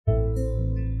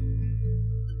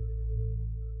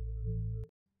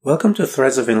Welcome to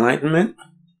Threads of Enlightenment,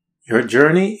 your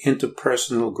journey into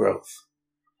personal growth.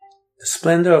 The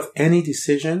splendor of any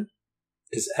decision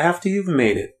is after you've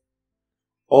made it.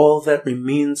 All that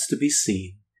remains to be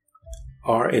seen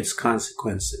are its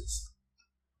consequences.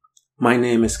 My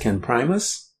name is Ken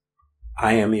Primus.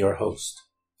 I am your host.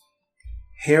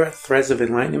 Here at Threads of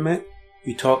Enlightenment,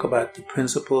 we talk about the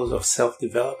principles of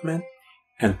self-development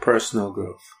and personal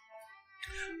growth.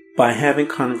 By having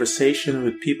conversation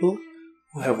with people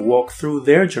who have walked through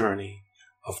their journey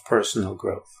of personal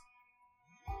growth.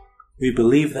 We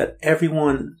believe that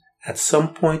everyone at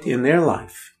some point in their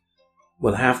life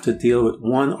will have to deal with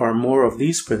one or more of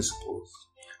these principles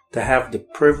to have the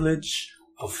privilege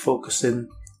of focusing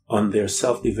on their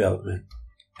self-development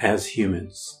as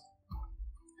humans.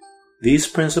 These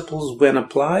principles, when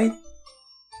applied,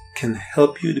 can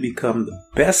help you to become the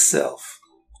best self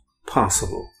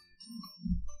possible.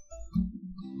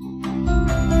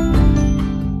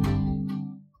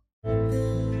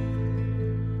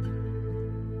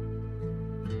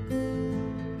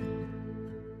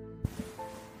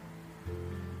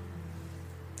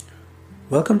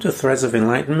 Welcome to Threads of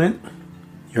Enlightenment,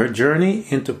 your journey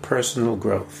into personal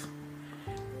growth.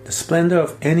 The splendor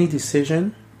of any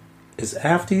decision is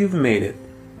after you've made it.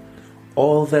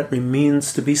 All that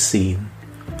remains to be seen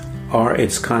are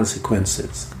its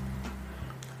consequences.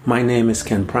 My name is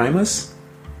Ken Primus.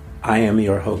 I am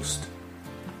your host.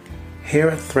 Here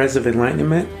at Threads of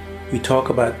Enlightenment, we talk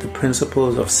about the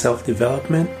principles of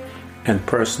self-development and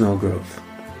personal growth.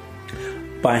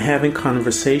 By having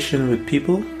conversation with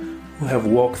people who have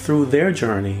walked through their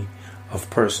journey of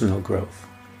personal growth.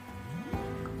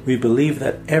 We believe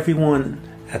that everyone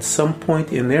at some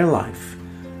point in their life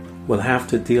will have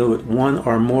to deal with one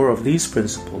or more of these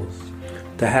principles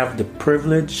to have the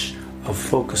privilege of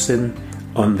focusing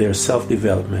on their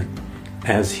self-development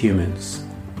as humans.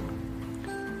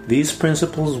 These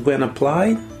principles, when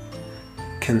applied,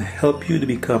 can help you to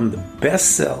become the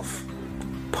best self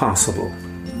possible.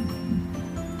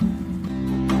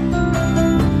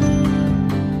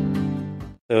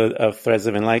 Of Threads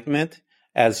of Enlightenment.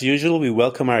 As usual, we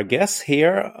welcome our guests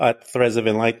here at Threads of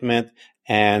Enlightenment,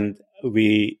 and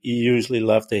we usually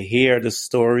love to hear the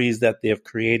stories that they have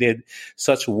created.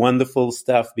 Such wonderful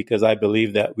stuff, because I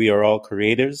believe that we are all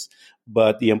creators.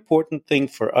 But the important thing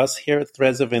for us here at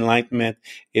Threads of Enlightenment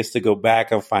is to go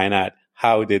back and find out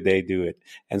how did they do it.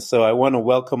 And so I want to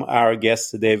welcome our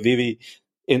guest today. Vivi,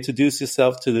 introduce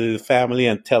yourself to the family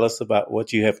and tell us about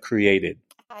what you have created.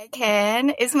 Hi,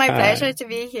 Ken. It's my pleasure to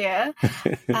be here.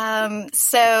 My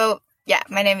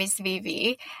name is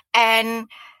Vivi. And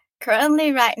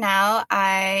currently right now,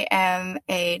 I am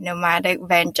a nomadic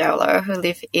venturer who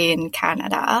lives in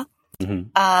Canada.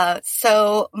 Mm-hmm.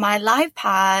 So my life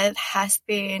path has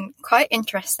been quite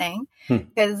interesting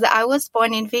because I was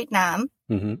born in Vietnam.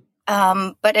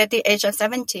 Mm-hmm. But at the age of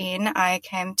 17, I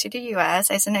came to the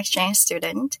U.S. as an exchange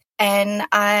student. And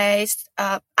I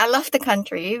love the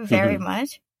country very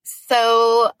much.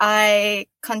 So I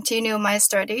continued my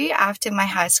study after my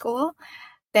high school.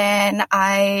 Then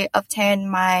I obtained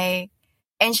my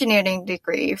engineering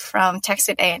degree from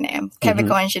Texas A&M,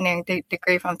 chemical engineering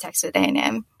degree from Texas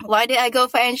A&M. Why did I go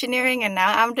for engineering and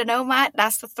now I'm the nomad?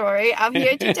 That's the story I'm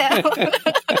here to tell.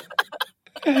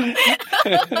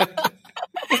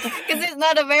 Because it's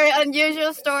not a very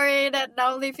unusual story that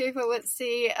normally people would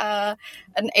see an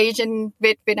Asian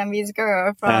Vietnamese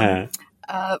girl from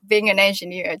being an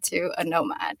engineer to a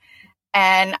nomad.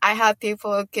 And I have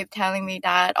people keep telling me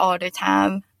that all the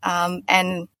time.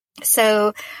 And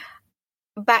so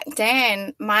back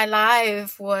then, my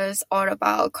life was all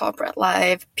about corporate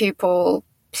life, people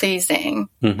pleasing,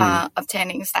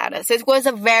 obtaining status. It was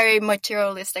a very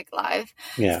materialistic life.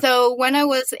 Yeah. So when I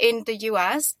was in the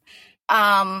US,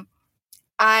 I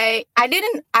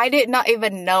did not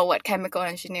even know what chemical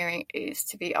engineering is,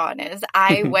 to be honest.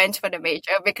 I went for the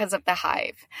major because of the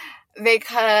hype,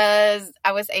 because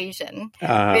I was Asian,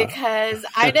 because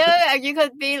I know you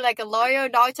could be like a lawyer,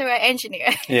 doctor, or engineer.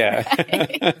 Yeah.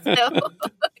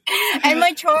 And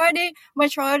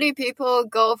majority people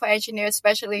go for engineers,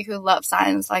 especially who love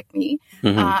science like me.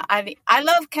 I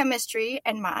love chemistry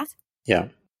and math. Yeah.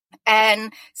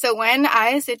 And so when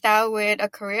I sit down with a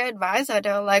career advisor,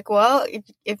 they're like, well,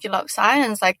 if you love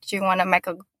science, like, do you want to make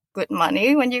a good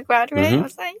money when you graduate? I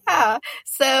was like, yeah.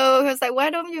 So he was like, why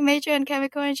don't you major in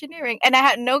chemical engineering? And I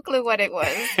had no clue what it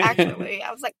was, actually.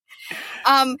 I was like,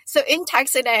 so in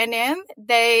Texas A&M,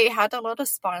 they had a lot of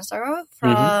sponsor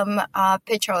from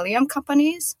petroleum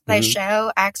companies like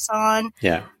Shell, Exxon,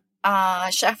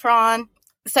 Chevron.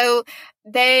 So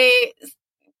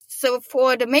so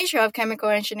for the major of chemical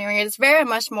engineering, it's very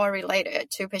much more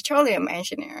related to petroleum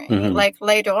engineering. Mm-hmm. Like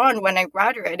later on when I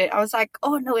graduated, I was like,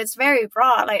 oh no, it's very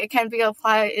broad. Like it can be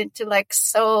applied into like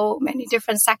so many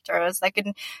different sectors, like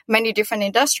in many different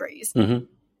industries. Mm-hmm.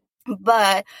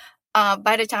 But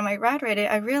by the time I graduated,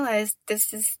 I realized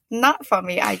this is not for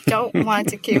me. I don't want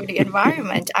to kill the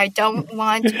environment. I don't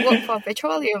want to work for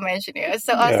petroleum engineers.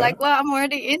 So I was like, well, I'm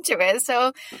already into it.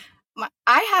 So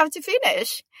I have to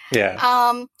finish.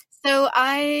 Yeah. So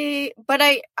I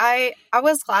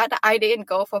was glad that I didn't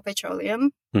go for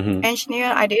petroleum engineer.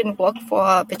 I didn't work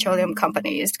for petroleum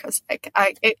companies because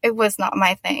it was not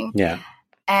my thing. Yeah.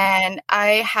 And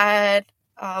I had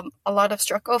a lot of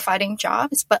struggle finding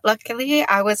jobs, but luckily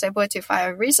I was able to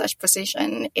find a research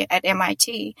position at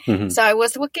MIT. Mm-hmm. So I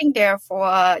was working there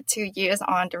for 2 years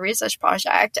on the research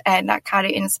project, and that kind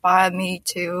of inspired me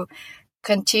to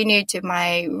continue to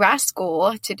my grad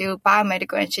school to do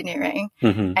biomedical engineering.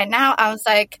 Mm-hmm. And now I was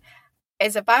like,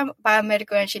 as a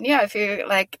biomedical engineer, I feel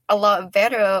like a lot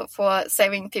better for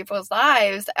saving people's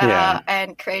lives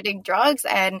and creating drugs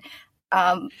and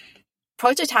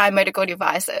prototype medical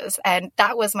devices. And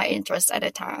that was my interest at the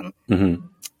time. Mm-hmm.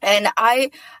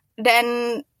 And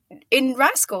then in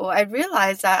grad school, I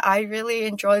realized that I really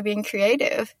enjoy being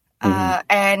creative.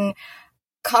 And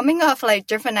coming up like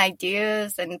different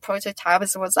ideas and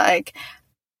prototypes was like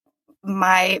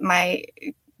my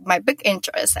big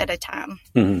interest at the time.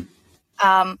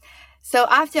 Mm-hmm. So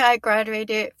after I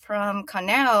graduated from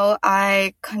Cornell,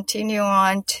 I continue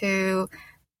on to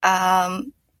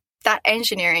that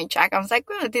engineering track. I was like,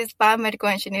 well, this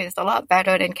biomedical engineering is a lot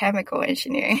better than chemical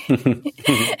engineering.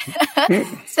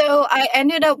 So I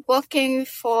ended up working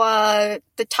for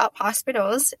the top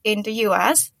hospitals in the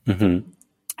US. Mm-hmm.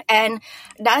 And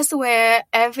that's where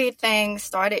everything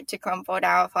started to crumble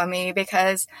down for me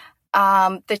because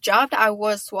the job that I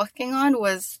was working on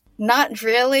was not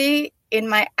really in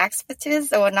my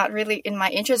expertise or not really in my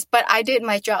interest, but I did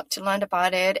my job to learn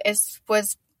about it. It's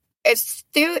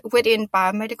still within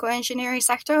biomedical engineering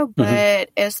sector,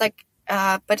 but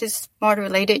but it's more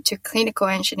related to clinical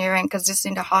engineering because it's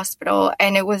in the hospital,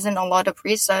 and it wasn't a lot of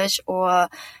research or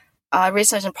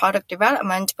research and product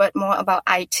development, but more about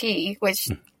IT, which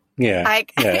I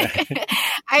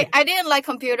didn't like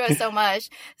computers so much.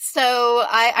 So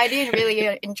I didn't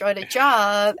really enjoy the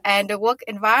job, and the work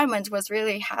environment was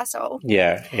really hassle.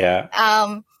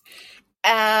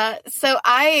 So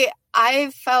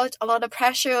I felt a lot of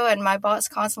pressure, and my boss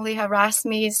constantly harassed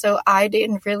me. So I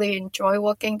didn't really enjoy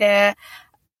working there.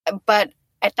 But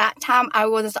at that time, I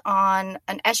was on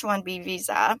an H-1B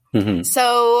visa. Mm-hmm.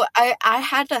 So I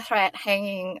had the threat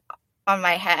hanging on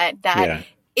my head that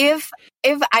if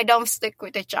I don't stick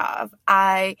with the job,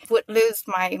 I would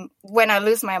when I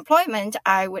lose my employment,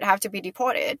 I would have to be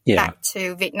deported back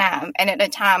to Vietnam. And at the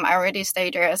time, I already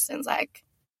stayed there since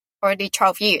already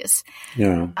 12 years.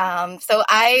 So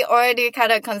I already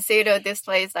kind of considered this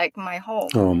place like my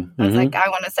home. I was like, I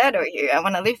want to settle here. I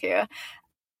want to live here.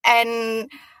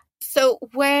 And so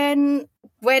when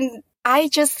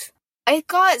it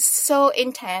got so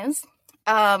intense,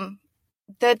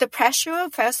 the pressure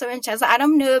felt so intense. I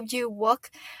don't know if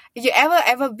you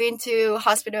ever been to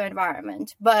hospital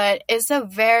environment, but it's a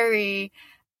very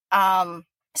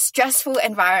stressful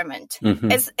environment.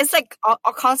 It's like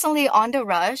constantly on the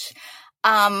rush,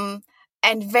 and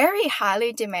very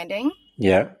highly demanding.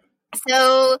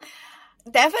 So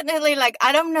definitely, like,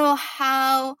 I don't know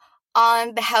how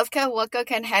the healthcare worker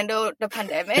can handle the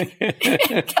pandemic.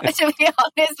 To be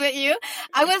honest with you,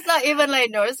 I was not even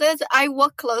like nurses. I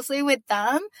work closely with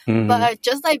them, but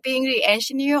just like being the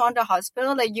engineer on the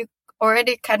hospital, like you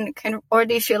already can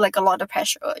already feel like a lot of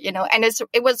pressure, and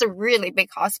it was a really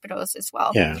big hospitals as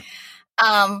well.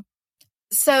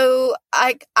 So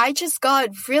I just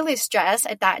got really stressed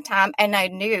at that time, and I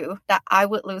knew that I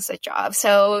would lose a job.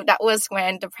 So that was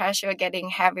when the pressure getting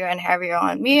heavier and heavier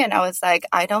on me. And I was like,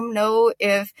 I don't know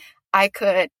if I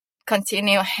could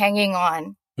continue hanging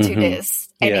on to this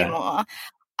anymore.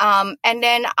 And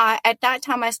then at that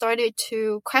time, I started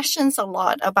to question a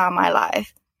lot about my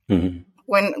life. When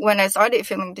I started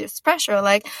feeling this pressure,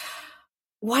 like,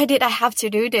 why did I have to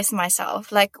do this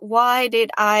myself? Like, why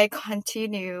did I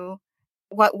continue?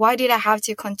 Why did I have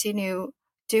to continue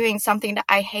doing something that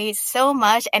I hate so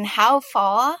much? And how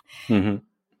far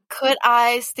could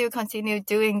I still continue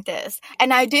doing this?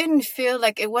 And I didn't feel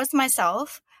like it was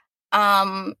myself.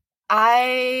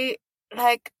 I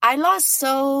lost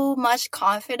so much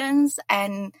confidence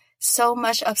and so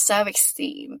much of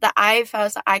self-esteem that I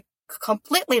felt that I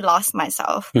completely lost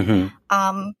myself.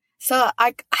 So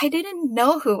I didn't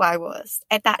know who I was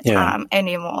at that time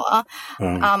anymore.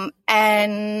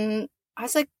 And I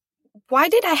was like, why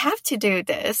did I have to do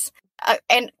this?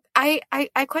 And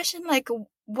I question, like,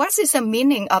 what is the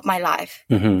meaning of my life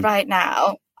right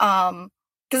now?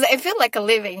 Because I feel like a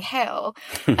living hell.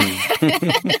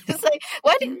 It's like,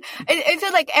 I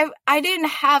feel like I didn't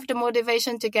have the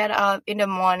motivation to get up in the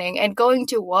morning and going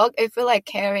to work. I feel like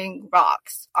carrying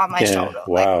rocks on my shoulder.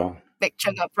 Wow. Like big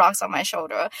chunk of rocks on my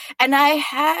shoulder. And I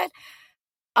had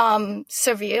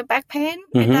severe back pain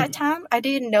at that time. I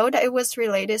didn't know that it was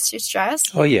related to stress.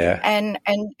 Oh yeah. And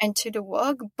to the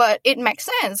work, but it makes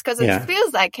sense because it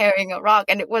feels like carrying a rock,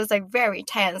 and it was like very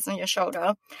tense on your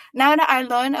shoulder. Now that I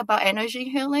learned about energy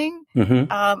healing,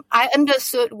 I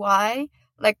understood why,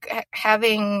 like,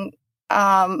 having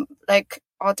like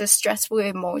all the stressful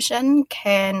emotion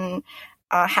can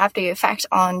have the effect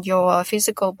on your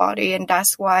physical body, and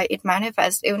that's why it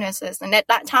manifests illnesses. And at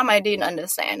that time, I didn't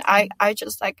understand. I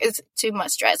just, like, it's too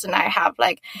much stress, and I have,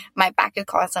 like, my back is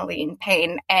constantly in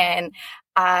pain, and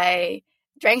I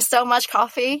drank so much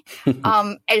coffee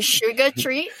and sugar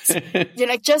treats,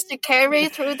 just to carry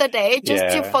through the day,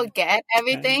 just to forget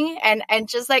everything, and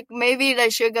just, like, maybe the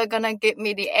sugar gonna give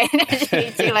me the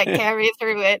energy to, like, carry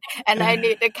through it, and I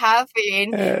need the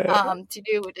caffeine to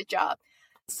do with the job.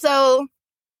 So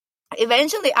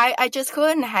eventually, I just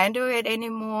couldn't handle it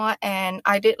anymore, and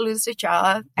I did lose the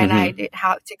job, and I did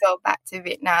have to go back to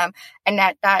Vietnam. And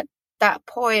at that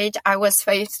point, I was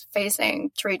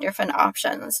facing 3 different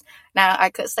options. Now, I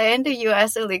could stay in the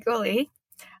U.S. illegally,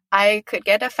 I could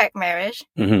get a fake marriage,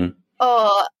 or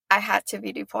I had to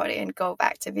be deported and go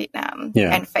back to Vietnam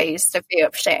and face the fear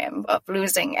of shame of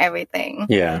losing everything.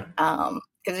 Yeah.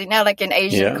 Because, like, in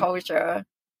Asian culture,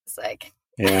 it's like,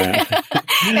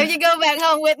 if you go back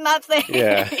home with nothing,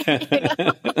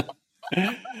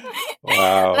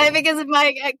 Wow. Like, because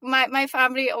my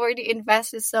family already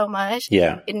invested so much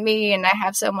in me, and I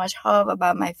have so much hope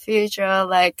about my future,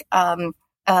 like having,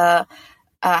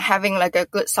 like, a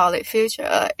good solid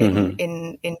future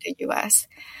in the US.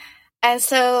 And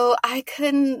so I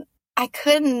couldn't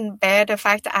bear the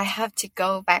fact that I have to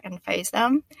go back and face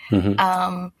them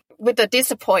with the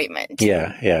disappointment.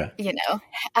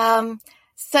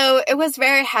 So it was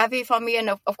very heavy for me, and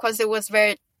of course it was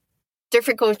very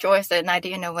difficult choice, and I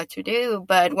didn't know what to do.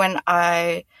 But when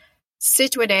I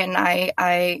sit with it, and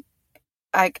I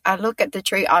look at the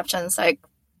 3 options, like,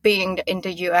 being in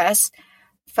the US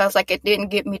felt like it didn't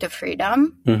give me the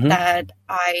freedom that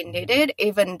I needed,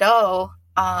 even though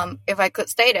if I could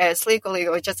stay there legally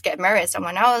or just get married to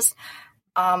someone else,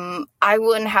 I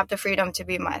wouldn't have the freedom to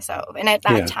be myself. And at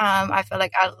that time, I felt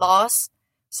like I lost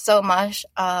so much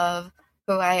of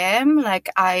who I am. Like,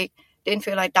 I didn't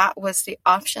feel like that was the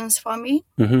options for me.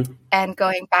 And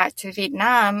going back to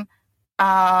Vietnam,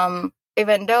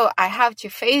 even though I have to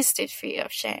face this fear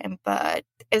of shame, but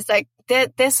it's like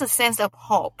there's a sense of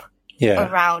hope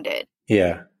around it.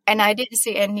 And I didn't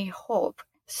see any hope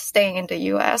staying in the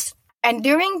U.S. And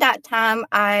during that time,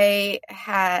 I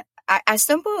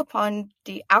stumbled upon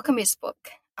the Alchemist book.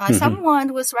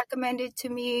 Someone was recommended to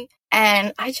me,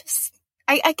 and I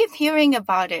keep hearing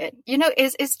about it.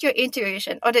 It's your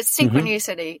intuition or the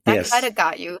synchronicity that kind of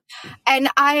got you. And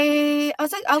I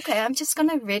was like, okay, I'm just going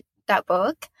to read that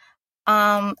book.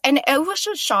 And it was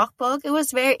a shock book. It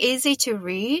was very easy to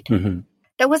read.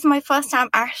 That was my first time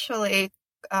actually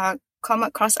come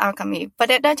across alchemy. But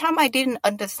at that time, I didn't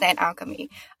understand alchemy.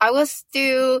 I was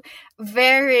still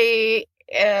very,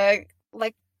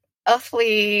 like,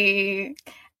 earthly,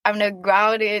 I'm in a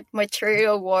grounded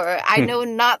material world. I know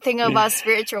nothing about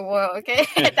spiritual world, okay?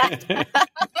 So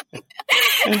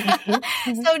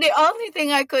the only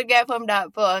thing I could get from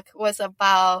that book was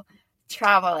about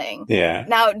traveling.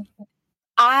 Now,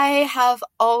 I have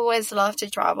always loved to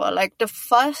travel. Like, the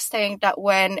first thing that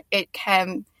when it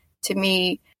came to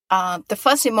me, the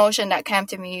first emotion that came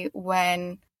to me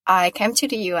when I came to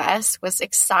the U.S. was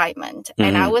excitement.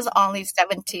 And I was only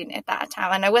 17 at that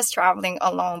time. And I was traveling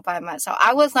alone by myself.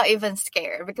 I was not even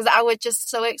scared because I was just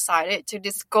so excited to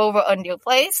discover a new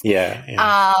place.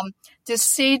 To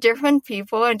see different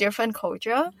people and different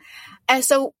culture. And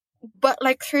so, but,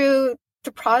 like, through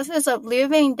the process of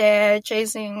living there,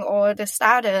 chasing all the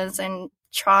status and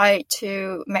try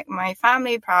to make my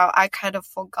family proud, I kind of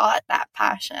forgot that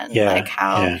passion. Like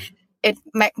how it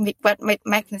make me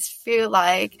feel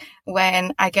like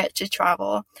when I get to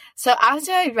travel. So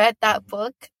after I read that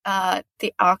book,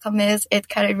 The Alchemist, it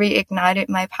kind of reignited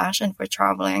my passion for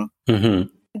traveling.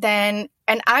 Then,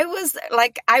 and I was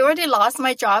like, I already lost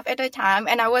my job at the time,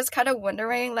 and I was kind of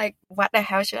wondering, like, what the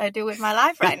hell should I do with my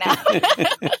life right now?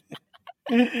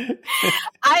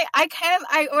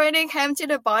 I already came to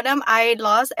the bottom. I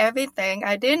lost everything.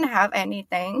 I didn't have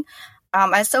anything.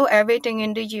 I sold everything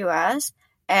in the US,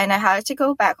 and I had to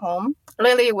go back home,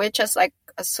 literally with just like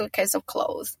a suitcase of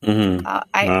clothes.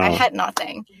 I had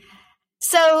nothing.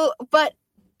 So, but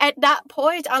at that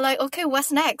point, I'm like, okay,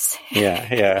 what's next?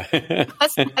 Yeah.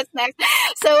 what's next?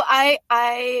 So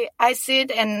I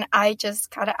sit and I just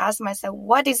kind of ask myself,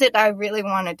 what is it I really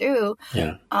want to do?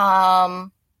 Yeah.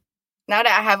 Now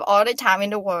that I have all the time in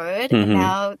the world,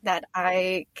 now that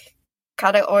I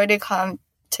kind of already come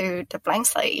to the blank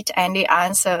slate, and the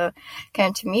answer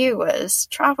came to me was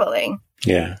traveling.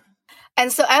 Yeah.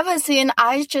 And so ever since,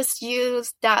 I just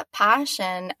use that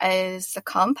passion as a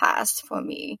compass for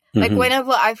me. Like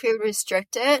whenever I feel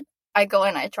restricted, I go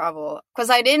and I travel, because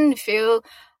I didn't feel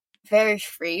very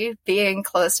free being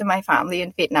close to my family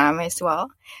in Vietnam as well.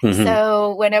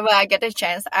 So whenever I get a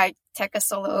chance, I take a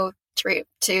solo trip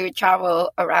to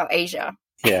travel around Asia.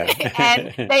 Yeah.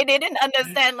 And they didn't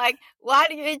understand, like, why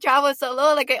do you travel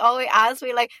solo? Like, they always ask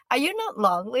me, like, are you not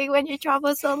lonely when you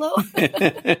travel solo?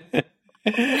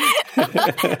 I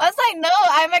was like, no,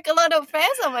 I make a lot of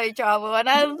friends on my travel, and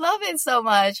I love it so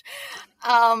much.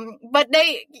 But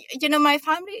they, my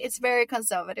family is very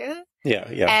conservative. Yeah.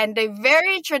 And they're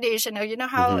very traditional. You know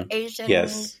how Asian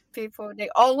people, they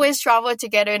always travel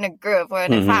together in a group or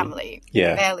in a family.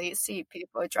 Yeah. You barely see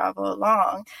people travel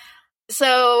along.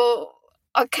 So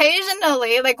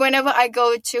occasionally, like whenever I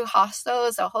go to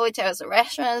hostels or hotels or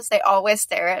restaurants, they always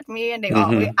stare at me and they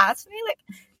always ask me, like,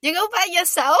 you go by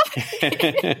yourself?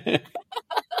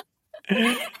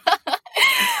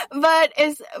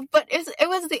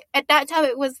 At that time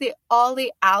it was the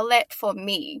only outlet for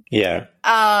me. Yeah.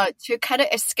 To kind of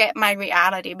escape my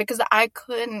reality, because I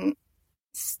couldn't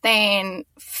stand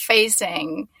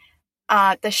facing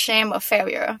the shame of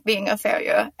failure, being a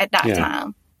failure at that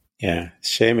time. Yeah.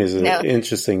 Shame is an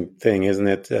interesting thing, isn't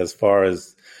it? As far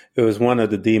as it was one of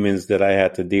the demons that I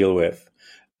had to deal with.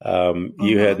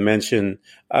 You had mentioned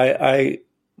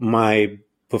my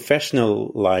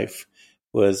professional life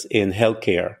was in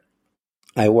healthcare.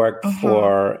 I worked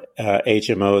for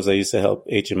HMOs. I used to help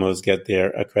HMOs get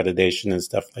their accreditation and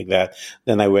stuff like that.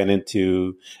 Then I went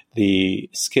into the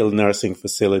skilled nursing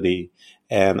facility,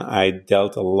 and I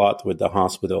dealt a lot with the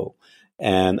hospital.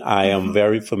 And I am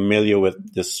very familiar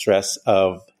with the stress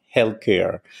of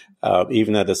healthcare,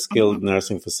 even at a skilled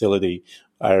nursing facility.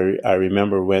 I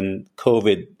remember when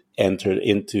COVID entered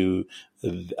into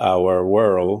our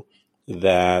world,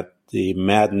 that the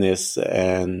madness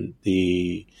and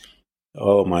the,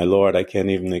 oh my Lord, I can't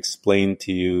even explain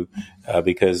to you,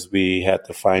 because we had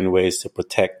to find ways to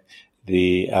protect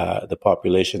the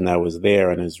population that was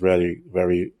there, and it's really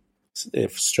very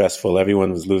stressful.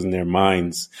 Everyone was losing their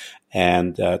minds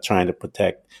and trying to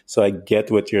protect. So I get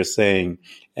what you're saying,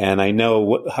 and I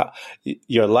know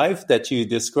your life that you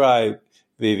describe,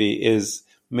 Vivi, is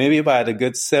maybe about a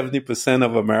good 70%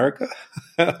 of America,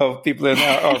 of people in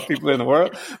the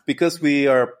world, because we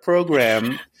are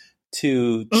programmed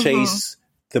to chase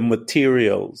the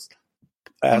materials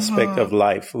aspect of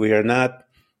life. We are not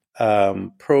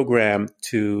programmed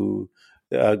to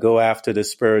go after the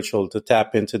spiritual, to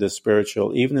tap into the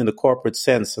spiritual, even in the corporate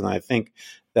sense. And I think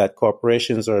that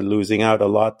corporations are losing out a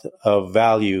lot of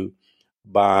value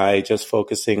by just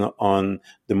focusing on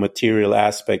the material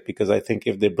aspect, because I think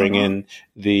if they bring in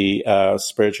the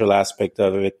spiritual aspect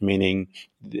of it, meaning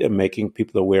making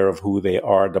people aware of who they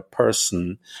are, the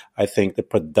person, I think the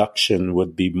production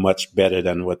would be much better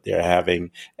than what they're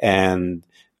having. And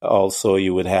also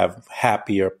you would have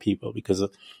happier people, because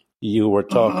you were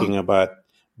talking about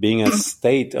being a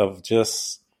state of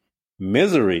just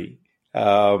misery.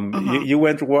 You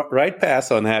went right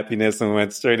past unhappiness and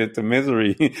went straight into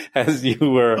misery as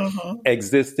you were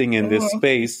existing in this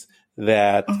space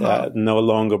that no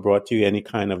longer brought you any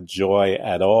kind of joy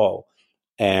at all.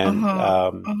 And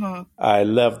I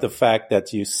love the fact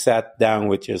that you sat down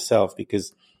with yourself,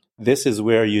 because this is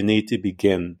where you need to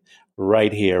begin,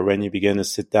 right here, when you begin to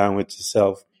sit down with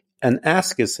yourself and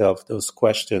ask yourself those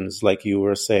questions, like you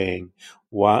were saying.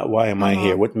 Why am I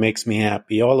here? What makes me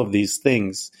happy? All of these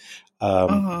things.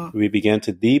 We began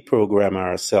to deprogram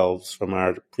ourselves from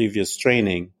our previous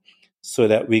training, so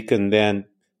that we can then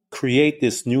create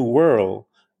this new world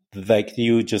like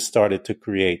you just started to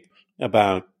create,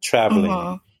 about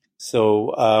traveling.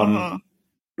 So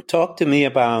talk to me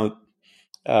about,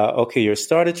 okay, you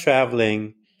started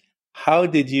traveling. How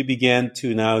did you begin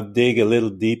to now dig a little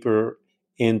deeper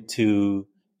into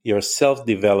your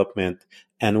self-development,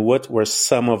 and what were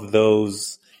some of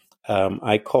those,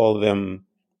 I call them,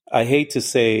 I hate to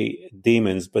say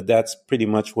demons, but that's pretty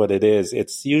much what it is.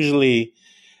 It's usually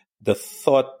the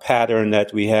thought pattern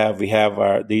that we have. We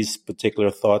have these particular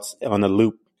thoughts on a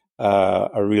loop.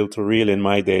 a reel to reel in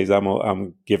my days.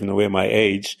 I'm giving away my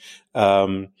age.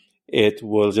 It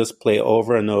will just play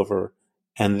over and over,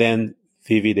 and then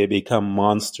Vivi, they become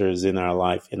monsters in our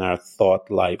life, in our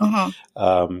thought life.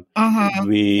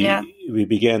 We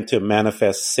began to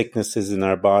manifest sicknesses in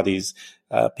our bodies.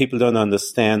 People don't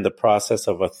understand the process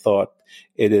of a thought.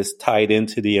 It is tied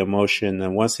into the emotion,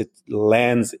 and once it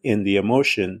lands in the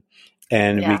emotion,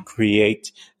 and we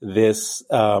create this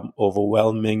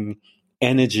overwhelming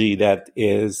energy that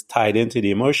is tied into the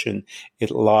emotion,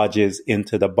 it lodges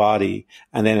into the body,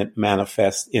 and then it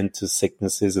manifests into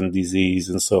sicknesses and disease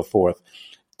and so forth.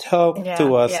 Talk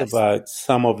to us about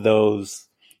some of those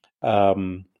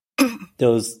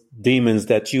demons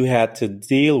that you had to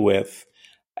deal with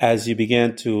as you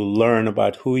began to learn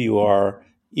about who you are,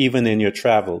 even in your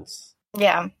travels.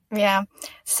 Yeah.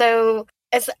 So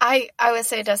as I would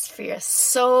say there's fears,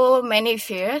 so many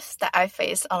fears that I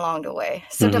faced along the way.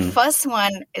 So the first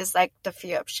one is like the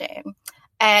fear of shame.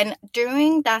 And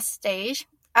during that stage,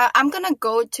 I'm going to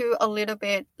go to a little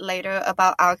bit later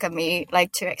about alchemy,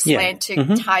 like to explain,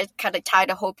 to tie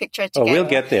the whole picture together. Oh, we'll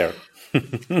get there.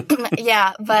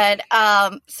 But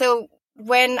so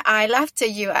when I left the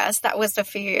US, that was the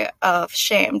fear of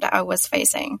shame that I was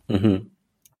facing.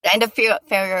 And the fear of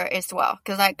failure as well.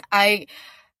 Because like I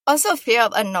also fear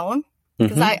of unknown.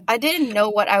 Because I didn't know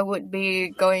what I would be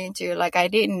going to. Like I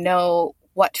didn't know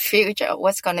what future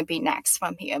was going to be next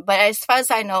from here. But as far as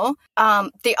I know,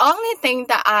 the only thing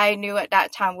that I knew at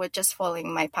that time was just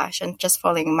following my passion, just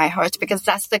following my heart, because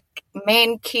that's the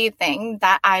main key thing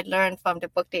that I learned from the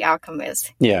book, The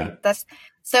Alchemist. Yeah.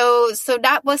 So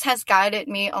that has guided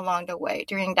me along the way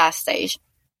during that stage.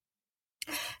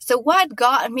 So what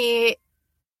got me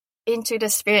into the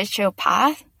spiritual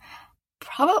path?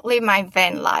 Probably my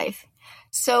van life.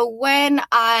 So when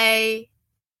I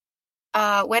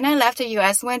left the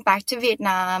US, went back to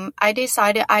Vietnam, I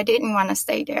decided I didn't want to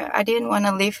stay there. I didn't want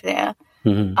to live there.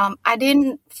 I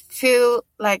didn't feel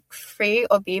like free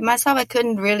or be myself. I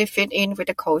couldn't really fit in with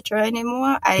the culture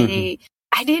anymore. I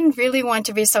didn't really want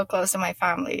to be so close to my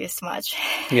family as much.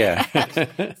 Yeah.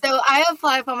 So I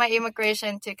applied for my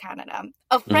immigration to Canada.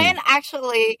 A friend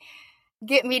actually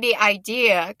gave me the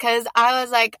idea because I was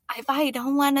like, if I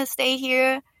don't want to stay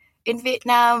here in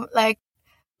Vietnam, like,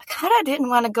 I kind of didn't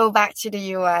want to go back to the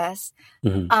US.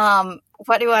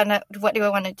 What do I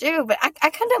want to do? But I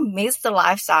kind of missed the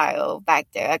lifestyle back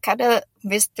there. I kind of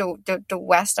missed the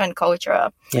Western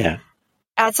culture. Yeah.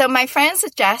 So my friend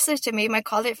suggested to me, my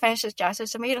colleague friend suggested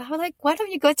to me, I was like, why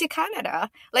don't you go to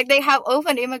Canada? Like they have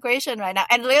open immigration right now.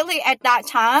 And literally at that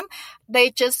time,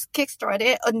 they just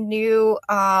kickstarted a new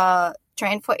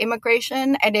train for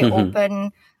immigration, and they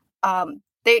open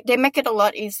they make it a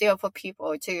lot easier for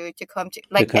people to come to,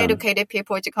 like educated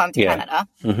people to come to Canada.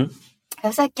 I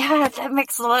was like, yeah, that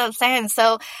makes a lot of sense.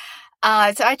 So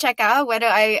I checked out whether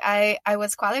I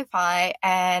was qualified,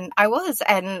 and I was.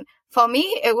 And for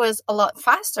me, it was a lot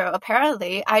faster.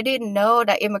 Apparently, I didn't know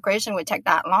that immigration would take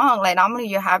that long. Like normally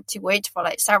you have to wait for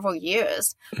like several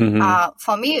years.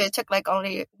 For me, it took like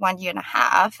only 1.5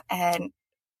 years, and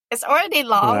it's already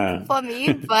long for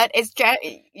me, but it's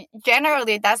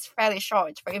generally that's fairly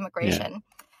short for immigration.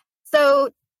 So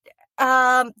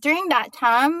during that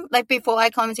time, like before I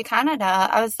come to Canada,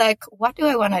 I was like, what do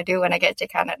I want to do when I get to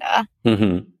Canada?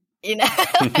 You know,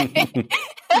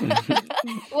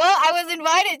 well, I was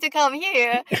invited to come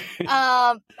here.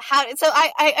 So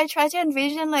I try to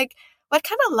envision like what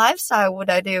kind of lifestyle would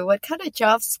I do? What kind of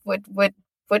jobs would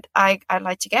I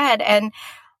like to get? And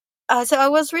so I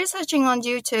was researching on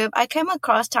YouTube. I came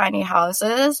across tiny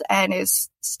houses, and it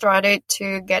started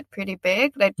to get pretty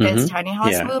big, like this tiny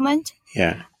house movement.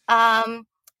 Yeah.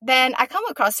 Then I come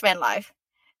across van life.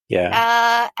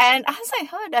 Yeah. And I was like,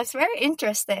 oh, that's very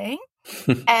interesting.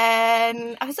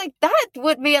 And I was like, that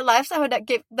would be a lifestyle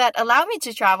that allow me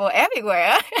to travel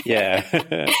everywhere. Yeah.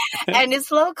 And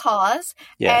it's low cost.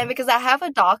 Yeah. And because I have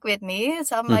a dog with me,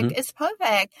 so I'm like, it's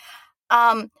perfect.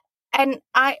 And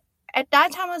at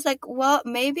that time, I was like, well,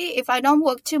 maybe if I don't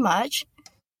work too much,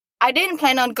 I didn't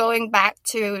plan on going back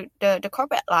to the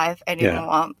corporate life anymore.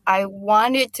 Yeah. I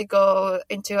wanted to go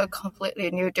into a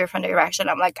completely new, different direction.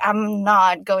 I'm like, I'm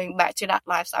not going back to that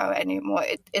lifestyle anymore.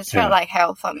 It felt like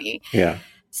hell for me. Yeah.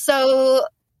 So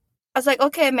I was like,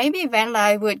 okay, maybe van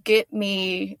life would give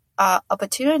me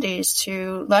opportunities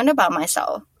to learn about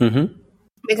myself.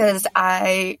 Because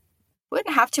I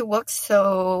wouldn't have to work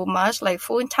so much, like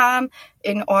full time,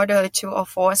 in order to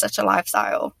afford such a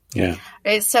lifestyle. Yeah.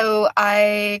 Right? So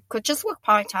I could just work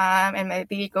part time and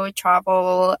maybe go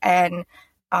travel and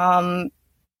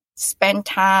spend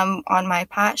time on my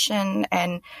passion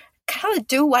and kind of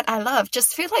do what I love,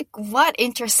 just feel like what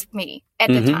interests me at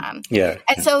the time. Yeah.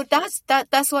 And so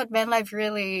that's what van life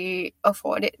really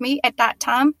afforded me at that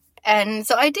time. And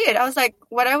so I did. I was like,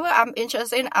 whatever I'm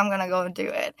interested in, I'm going to go and do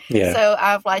it. Yeah. So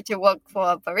I applied to work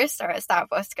for a barista at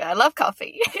Starbucks because I love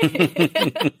coffee.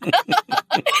 It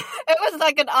was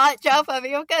like an odd job for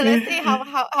me. Okay, let's see how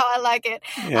I like it.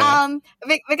 Yeah.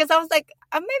 Because I was like,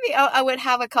 maybe I would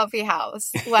have a coffee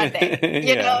house one day,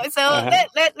 you know? So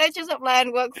let's just apply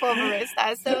and work for a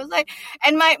barista. So it was like,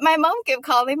 and my mom kept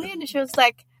calling me and she was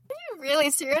like,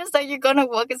 really serious that you're gonna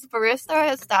work as a barista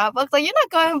at Starbucks? Like, you're not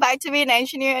going back to be an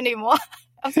engineer anymore?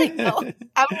 I was like, no,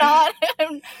 I'm not.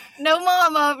 No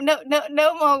more, Mom.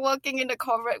 No more working in the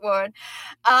corporate world.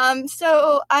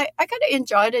 So I kind of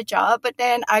enjoyed the job, but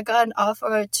then I got an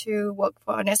offer to work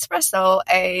for Nespresso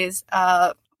as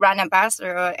brand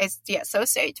ambassador, as the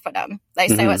associate for them,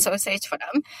 like sales associate for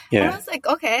them. Yeah. And I was like,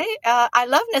 okay, I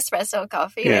love Nespresso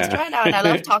coffee. Let's try it out. And I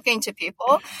love talking to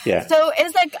people. Yeah. So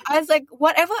it's like, I was like,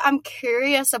 whatever I'm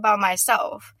curious about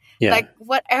myself, like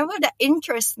whatever that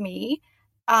interests me,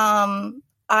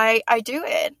 I do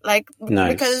it. Like,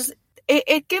 because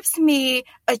it gives me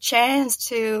a chance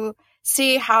to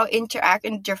see how interact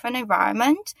in different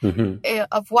environment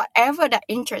of whatever that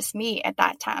interests me at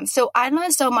that time. So I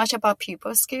learned so much about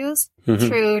people skills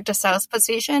through the sales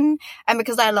position, and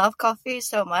because I love coffee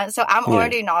so much, so I'm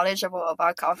already knowledgeable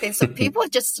about coffee. So people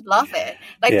just love it.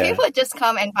 Like people just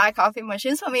come and buy coffee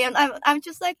machines for me, and I'm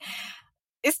just like,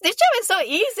 this job is so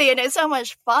easy and it's so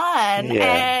much fun.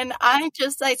 And I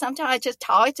just like, sometimes I just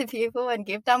talk to people and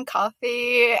give them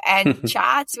coffee and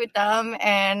chats with them.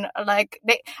 And like,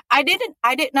 I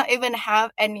did not even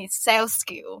have any sales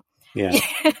skill. Yeah.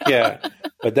 Yeah.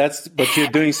 But you're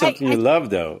doing something you love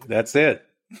though. That's it.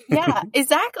 Yeah,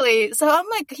 exactly. So I'm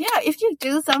like, if you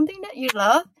do something that you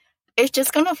love, it's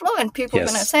just going to flow and people are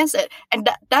going to sense it. And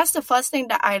that's the first thing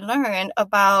that I learned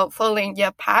about following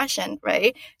your passion,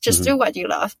 right? Just do what you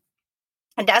love.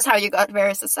 And that's how you got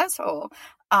very successful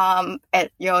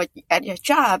at your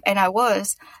job. And I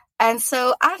was. And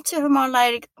so after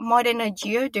more than a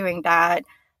year doing that,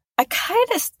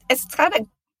 it's kind of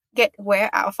get wear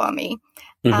out for me.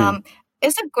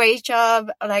 It's a great job.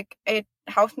 Like, it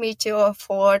helped me to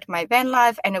afford my van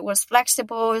life, and it was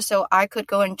flexible, so I could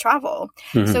go and travel.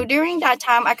 So during that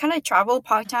time, I kind of travel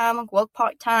part-time, work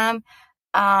part-time.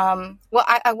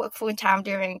 I work full-time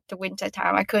during the winter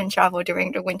time. I couldn't travel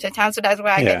during the winter time, so that's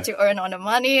where I get to earn all the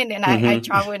money, and then I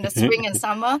travel in the spring and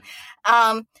summer.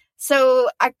 So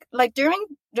I like during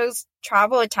those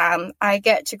travel time, I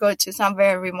get to go to some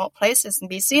very remote places in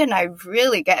BC, and I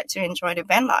really get to enjoy the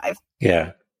van life.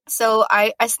 Yeah. So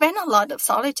I spent a lot of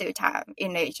solitude time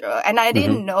in nature, and I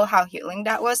didn't know how healing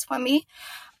that was for me.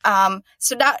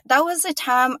 So that was the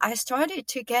time I started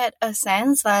to get a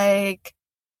sense like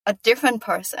a different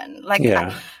person. Like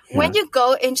when you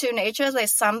go into nature, like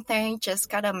something just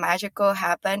kind of magical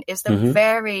happen. It's a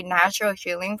very natural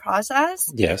healing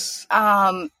process. Yes.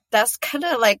 That's kind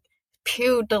of like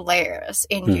peel the layers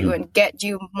in you and get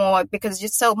you more, because you're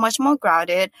so much more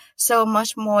grounded, so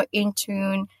much more in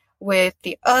tune with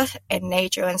the earth and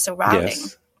nature and surrounding.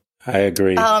 Yes, I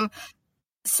agree.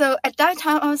 So at that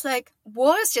time, I was like,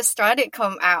 words just started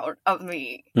come out of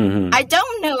me. I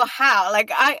don't know how.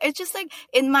 Like, it's just like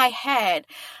in my head.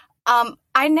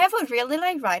 I never really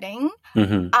liked writing.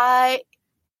 I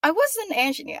was an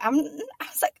engineer. I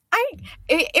was like,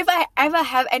 if I ever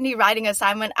have any writing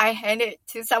assignment, I hand it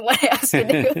to someone else to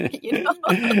do. You know,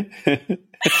 I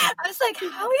was like,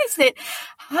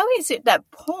 how is it that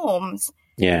poems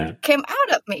came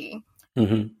out of me?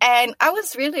 And I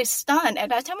was really stunned. At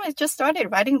that time, I just started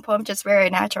writing poems just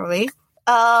very naturally.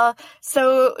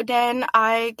 So then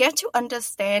I get to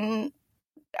understand.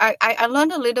 I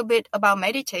learned a little bit about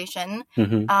meditation.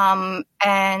 And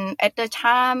at the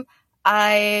time,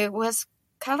 I was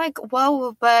kind of like,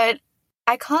 wow, but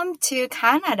I come to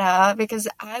Canada because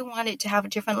I wanted to have a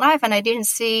different life, and I didn't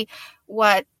see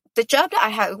what the job that I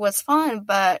had was fun,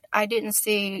 but I didn't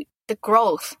see the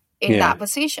growth in that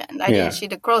position. I didn't see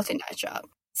the growth in that job.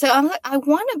 So I'm like, I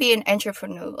want to be an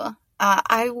entrepreneur.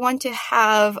 I want to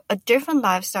have a different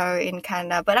lifestyle in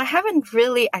Canada, but I haven't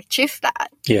really achieved that.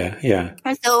 Yeah.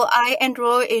 And so I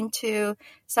enrolled into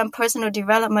some personal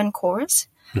development course.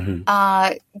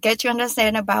 Get to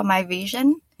understand about my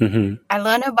vision. I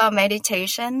learned about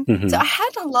meditation. So I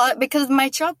had a lot, because my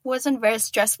job wasn't very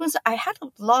stressful. So I had a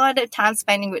lot of time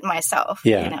spending with myself,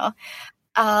 you know.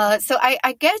 So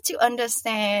I get to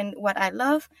understand what I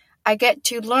love. I get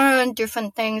to learn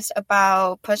different things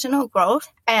about personal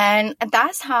growth. And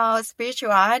that's how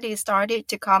spirituality started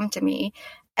to come to me.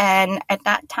 And at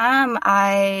that time,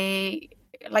 I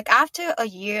like after a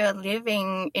year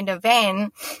living in the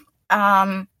van,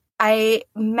 I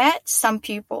met some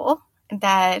people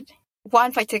that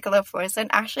one particular person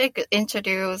actually could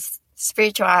introduce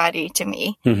spirituality to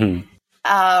me. Mm-hmm.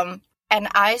 And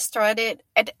I started,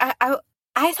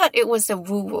 I thought it was a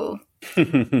woo-woo.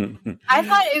 I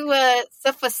thought it was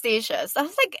superstitious. I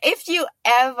was like, if you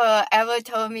ever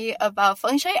told me about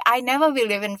feng shui, I never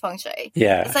believe in feng shui.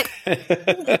 Yeah. It's like, it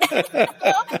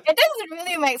doesn't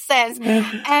really make sense.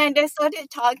 And they started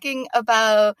talking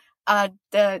about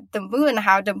the moon,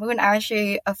 how the moon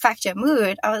actually affects your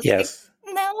mood. I was like,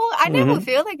 no, I never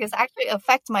feel like it's actually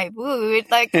affect my mood.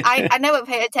 Like I never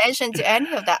pay attention to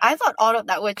any of that. I thought all of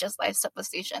that was just like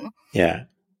superstition. Yeah.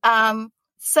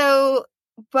 So,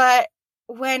 but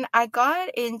when I got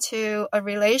into a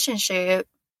relationship,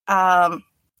 kind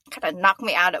of knocked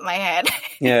me out of my head.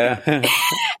 Yeah.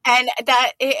 And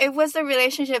that it was a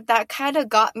relationship that kind of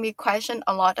got me question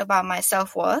a lot about my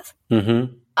self-worth.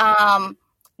 Mm-hmm.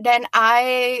 Then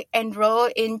I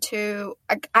enrolled into,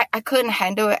 I couldn't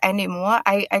handle it anymore.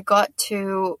 I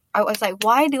was like,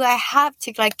 why do I have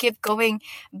to like keep going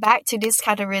back to this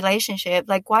kind of relationship?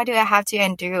 Like, why do I have to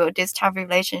endure this type of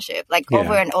relationship like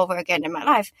over and over again in my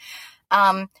life?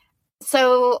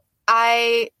 So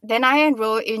I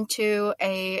enrolled into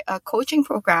a coaching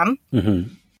program.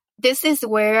 Mm-hmm. This is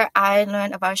where I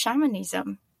learned about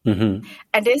shamanism. Mm-hmm.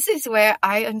 And this is where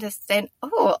I understand,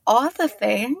 all the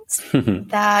things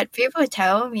that people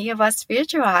tell me about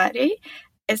spirituality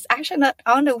is actually not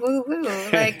on the woo-woo.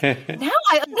 Like, now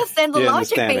I understand the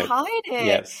logic behind it.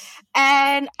 Yes.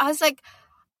 And I was like,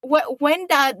 when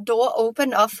that door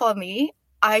opened up for me,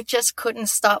 I just couldn't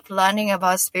stop learning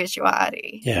about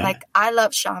spirituality. Yeah. Like, I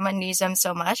love shamanism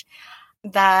so much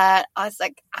that I was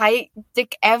like, I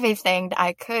did everything that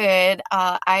I could.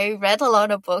 I read a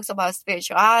lot of books about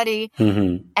spirituality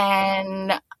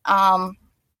and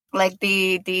like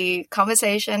the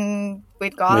conversation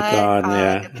with God,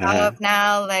 the power of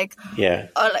now, like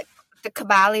or like the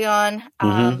Kabbalion.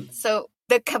 So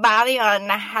the Kabbalion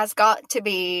has got to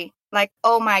be like,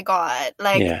 oh my God,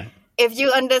 like if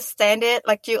you understand it,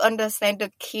 like you understand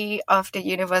the key of the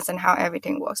universe and how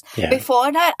everything works.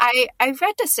 Before that, I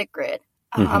read The Secret.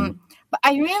 But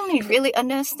I really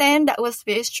understand that was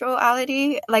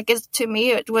spirituality. Like, to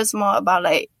me, it was more about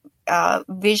like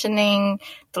visioning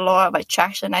the law of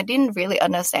attraction. I didn't really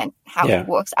understand how it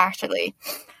works actually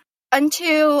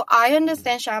until I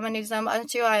understand shamanism.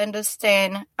 Until I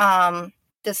understand the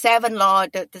 7 law,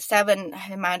 the 7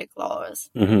 Hermetic laws.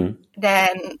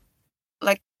 Then,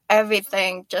 like,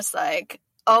 everything just like,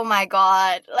 oh my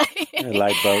God, like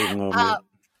light bulb moment.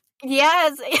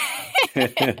 Yes.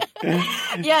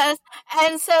 Yes.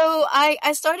 And so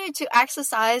I started to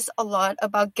exercise a lot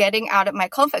about getting out of my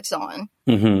comfort zone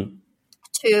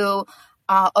to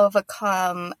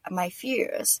overcome my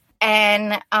fears.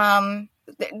 And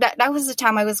that was the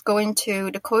time I was going to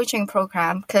the coaching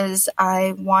program because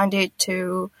I wanted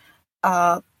to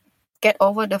get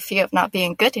over the fear of not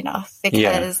being good enough,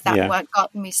 because that's what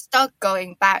got me stuck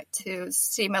going back to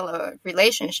similar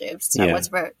relationships. That was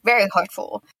very, very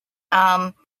hurtful.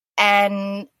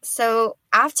 And so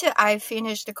after I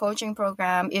finished the coaching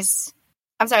program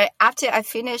after I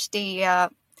finished the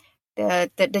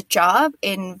job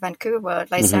in Vancouver,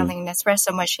 like selling an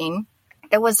espresso machine,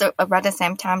 it was around the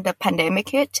same time the pandemic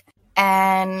hit.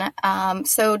 And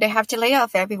so they have to lay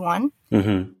off everyone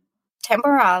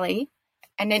temporarily.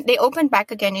 And then they opened back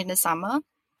again in the summer.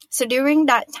 So during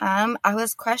that time, I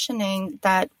was questioning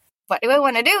that, what do I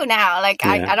want to do now? Like,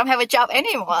 I don't have a job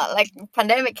anymore. Like,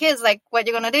 pandemic hits, like, what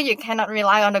you're going to do? You cannot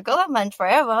rely on the government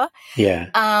forever.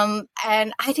 And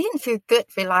I didn't feel good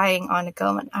relying on the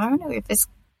government. I don't know if is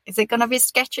it going to be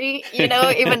sketchy,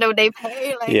 even though they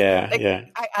pay?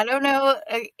 I don't know.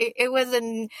 It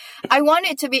wasn't, I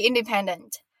wanted to be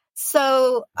independent.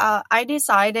 So I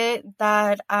decided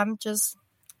that I'm just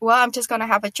going to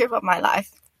have a trip of my life.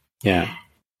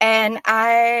 And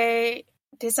I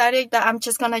decided that I'm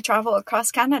just going to travel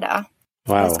across Canada.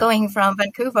 Wow. I was going from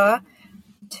Vancouver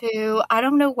to, I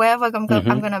don't know wherever I'm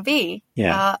going to be.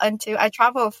 Until I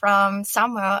travel from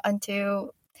somewhere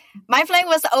until my plane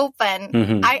was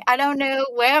open. I don't know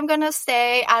where I'm going to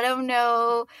stay. I don't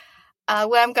know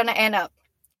where I'm going to end up.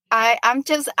 I'm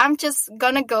just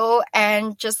going to go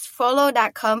and just follow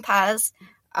that compass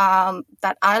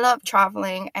that I love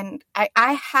traveling. And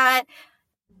I had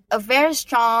a very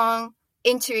strong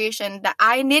intuition that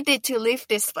I needed to leave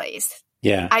this place.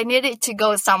 I needed to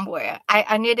go somewhere.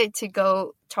 I needed to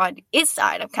go toward the east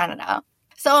side of Canada.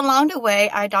 So along the way,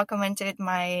 I documented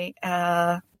my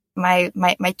my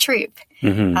trip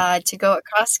to go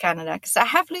across Canada, because I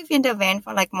have lived in the van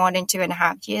for like more than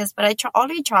 2.5 years, but I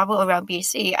only travel around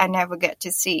BC. I never get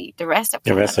to see the rest of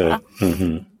Canada.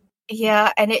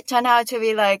 Yeah, and it turned out to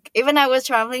be like, even I was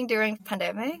traveling during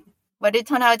pandemic, but it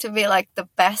turned out to be like the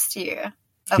best year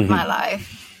of my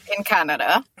life in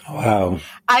Canada. Wow.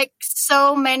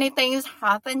 So many things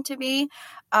happened to me.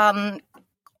 And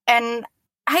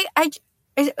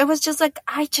it was just like,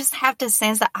 I just have the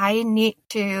sense that I need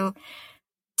to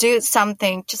do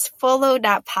something, just follow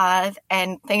that path,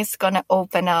 and things gonna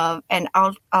open up, and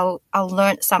I'll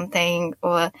learn something,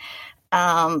 or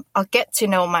I'll get to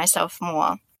know myself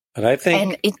more. But I think,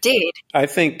 and it did. I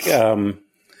think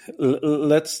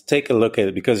let's take a look at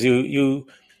it, because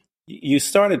you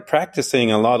started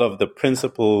practicing a lot of the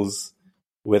principles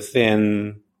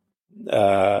within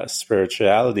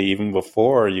spirituality even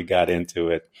before you got into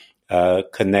it.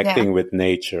 Connecting with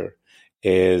nature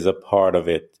is a part of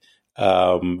it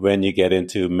when you get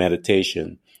into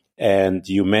meditation. And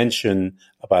you mentioned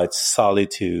about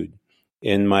solitude.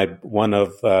 In one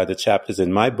of the chapters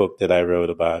in my book that I wrote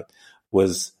about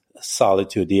was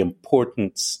solitude, the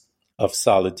importance of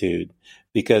solitude,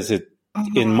 because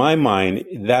in my mind,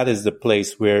 that is the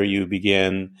place where you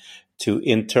begin to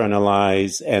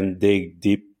internalize and dig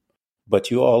deep. But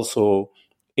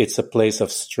it's a place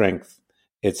of strength.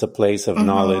 It's a place of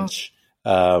knowledge.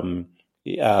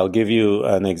 I'll give you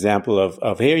an example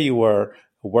of here you were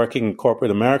working in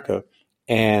corporate America,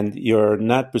 and you're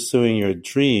not pursuing your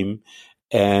dream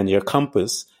and your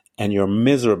compass, and you're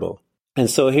miserable. And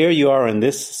so here you are in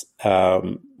this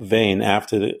vein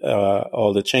after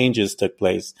all the changes took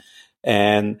place,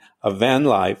 and a van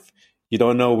life. You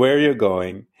don't know where you're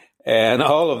going, and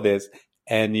all of this,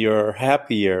 and you're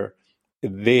happier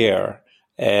there.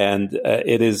 And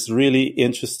it is really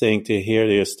interesting to hear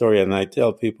your story. And I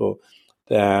tell people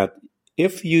that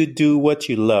if you do what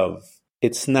you love,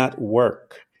 it's not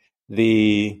work.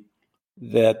 That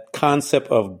concept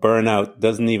of burnout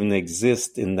doesn't even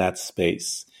exist in that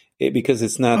space, because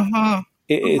it's not.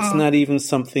 It's not even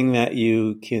something that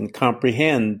you can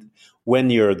comprehend when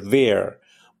you're there,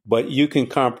 but you can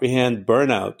comprehend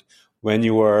burnout when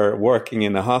you were working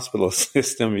in the hospital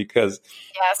system, because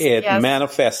it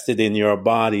manifested in your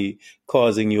body,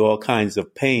 causing you all kinds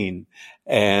of pain.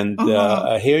 And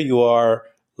here you are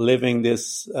living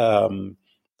this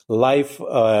life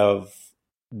of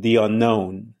the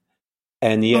unknown,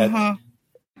 and yet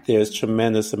there's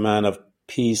tremendous amount of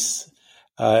peace.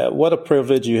 What a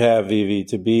privilege you have, Vivi,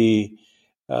 to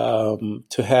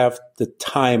have the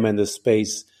time and the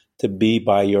space to be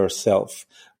by yourself.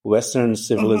 Western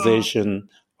civilization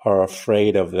are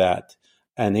afraid of that.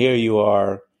 And here you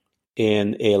are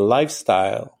in a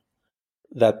lifestyle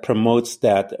that promotes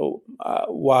that.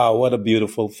 Wow, what a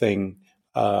beautiful thing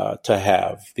to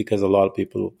have, because a lot of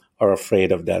people are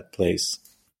afraid of that place.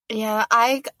 Yeah,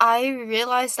 I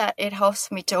realized that it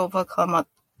helps me to overcome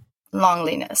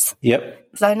loneliness. Yep.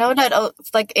 So I know that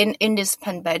like in this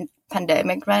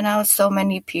pandemic right now, so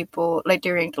many people, like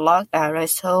during the lockdown, right,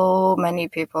 so many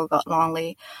people got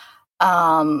lonely,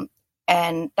 and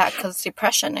that causes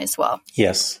depression as well.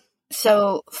 Yes.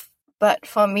 So, but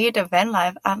for me, the van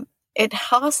life, it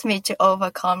helps me to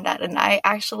overcome that, and I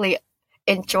actually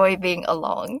enjoy being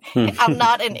alone. I'm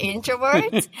not an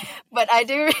introvert, but I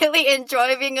do really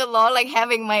enjoy being alone, like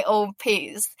having my own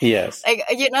peace. Yes. Like,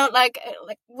 like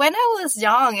when I was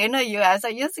young in the US, I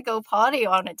used to go party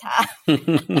all the time.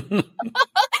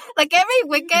 Like every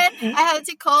weekend, I have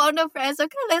to call on the friends,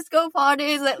 okay, let's go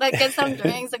party, like get some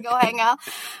drinks and go hang out.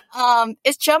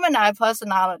 It's Gemini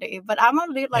personality, but I'm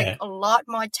a lot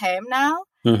more tame now,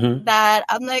 that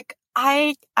I'm like,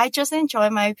 I just enjoy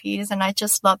my peace, and I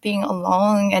just love being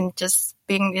alone and just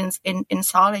being in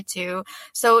solitude.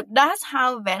 So that's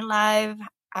how van life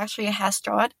actually has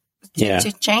started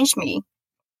to change me.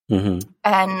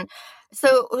 And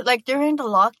so, like during the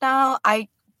lockdown, I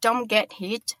don't get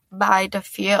hit by the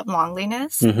fear of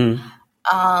loneliness. And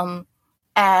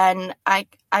I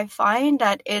find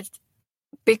that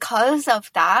because of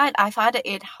that, I find that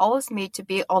it helps me to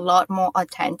be a lot more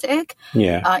authentic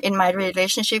in my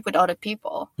relationship with other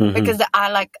people. Because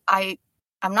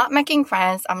I'm not making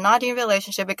friends. I'm not in a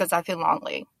relationship because I feel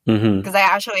lonely. Because I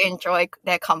actually enjoy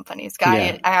their companies.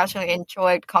 I actually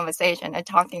enjoyed conversation and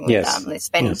talking with them, like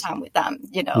spending time with them,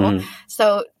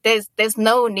 So there's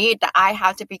no need that I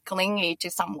have to be clingy to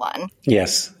someone.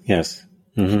 Yes.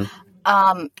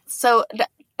 So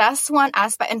that's one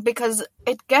aspect, and because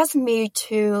it gets me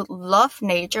to love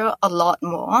nature a lot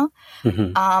more.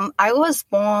 I was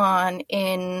born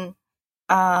in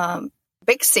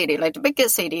big city, like the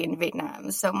biggest city in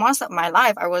Vietnam. So most of my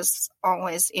life, I was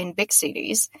always in big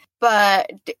cities. But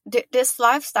this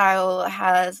lifestyle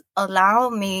has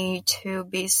allowed me to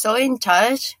be so in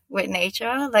touch with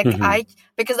nature. Like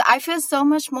because I feel so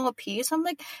much more peace. I'm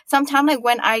like, sometimes like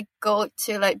when I go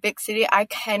to like big city, I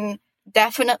can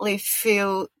definitely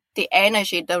feel the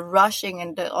energy, the rushing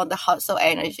and the hustle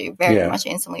energy very much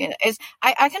instantly.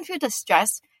 I can feel the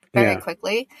stress very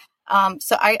quickly.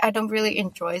 So I don't really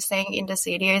enjoy staying in the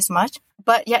city as much.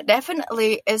 But yeah,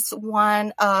 definitely it's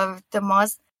one of the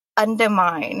most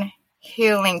undermined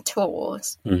healing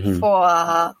tools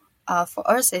for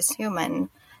us as human.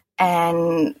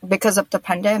 And because of the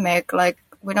pandemic, like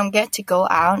we don't get to go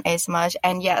out as much.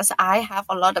 And yes, I have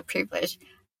a lot of privilege.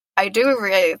 I do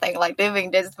really think like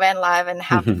living this van life and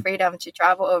have the freedom to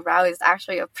travel around is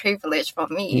actually a privilege for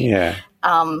me. Yeah.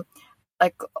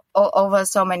 Like over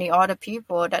so many other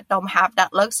people that don't have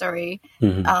that luxury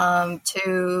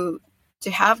to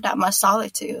have that much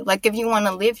solitude. Like if you want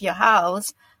to leave your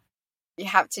house, you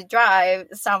have to drive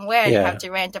somewhere. You have to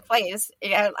rent a place.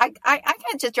 I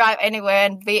can't just drive anywhere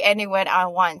and be anywhere I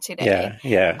want today.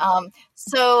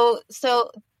 So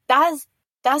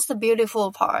that's the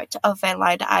beautiful part of van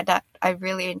life that I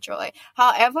really enjoy.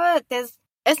 However,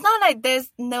 it's not like there's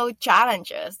no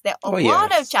challenges. There are a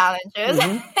lot of challenges.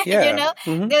 You know,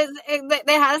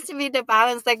 there has to be the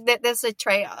balance. Like there's a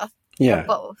trade-off for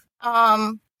both.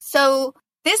 So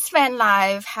this van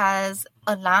life has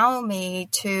allowed me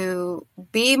to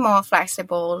be more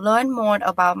flexible, learn more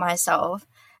about myself.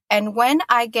 And when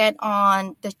I get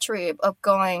on the trip of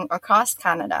going across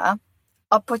Canada,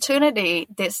 opportunity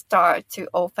did start to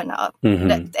open up.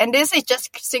 And this is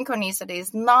just synchronicity.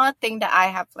 It's nothing that I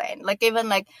have planned. Like even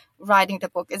like writing the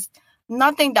book is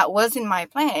nothing that was in my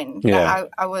plan that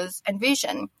I was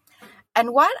envisioned.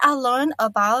 And what I learned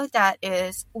about that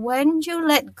is when you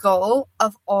let go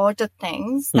of all the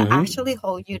things that actually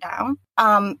hold you down,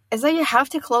 it's like you have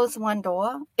to close one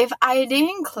door. If I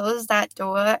didn't close that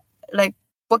door, like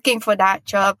booking for that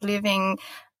job, leaving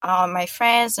my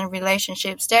friends and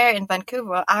relationships there in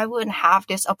Vancouver, I wouldn't have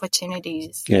these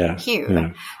opportunities here.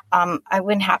 I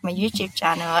wouldn't have my YouTube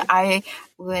channel. I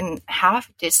wouldn't have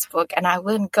this book, and I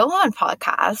wouldn't go on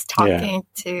podcasts talking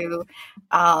to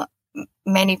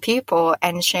many people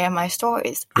and share my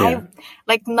stories.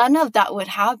 Like none of that would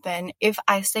happen if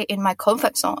I stay in my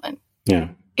comfort zone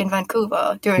in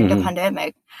Vancouver during the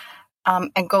pandemic.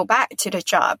 And go back to the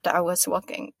job that I was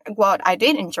working. Well, I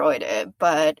did enjoy it,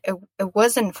 but it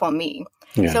wasn't for me.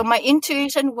 So my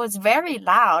intuition was very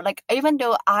loud. Like even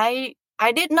though I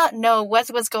did not know what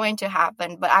was going to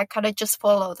happen, but I kind of just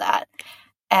followed that.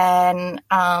 And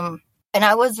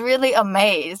I was really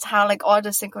amazed how like all the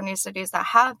synchronicities that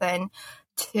happened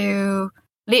to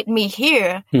lead me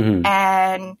here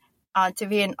and to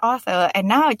be an author, and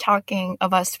now talking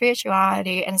about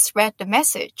spirituality and spread the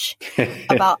message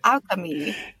about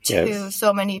alchemy to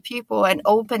so many people and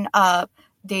open up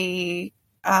the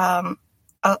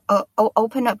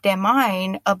open up their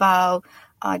mind about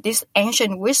this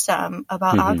ancient wisdom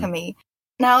about alchemy.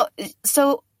 Now,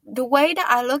 so the way that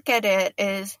I look at it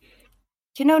is,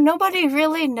 you know, nobody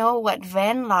really know what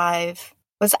van life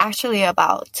was actually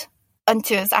about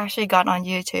until it's actually got on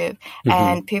YouTube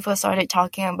and people started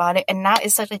talking about it, and now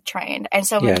it's such a trend, and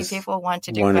so many people want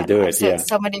to do it.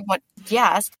 So many want.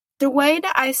 The way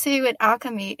that I see with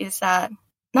alchemy is that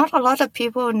not a lot of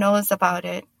people knows about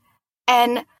it,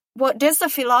 and there's a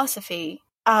philosophy,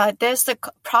 there's the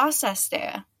process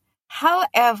there.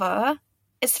 However,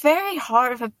 it's very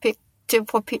hard for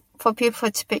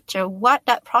people to picture what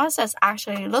that process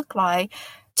actually look like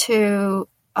to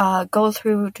go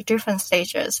through the different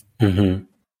stages.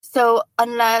 So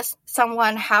unless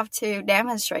someone have to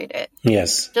demonstrate it,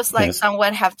 just like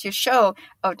someone have to show,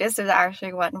 oh, this is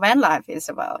actually what van life is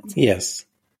about.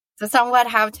 So someone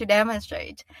have to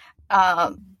demonstrate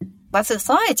what it's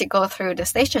like to go through the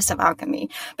stages of alchemy,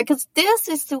 because this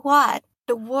is what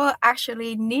the world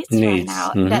actually needs right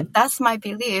now. That's my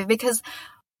belief, because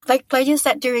like you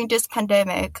said, during this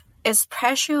pandemic, it's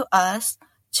pressure us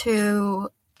to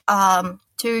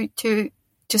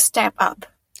step up.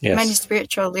 Many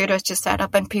spiritual leaders to step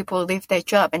up, and people leave their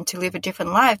job and to live a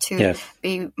different life, to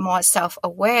be more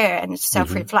self-aware and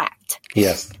self-reflect.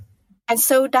 And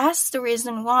so that's the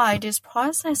reason why this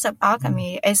process of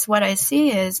alchemy is what I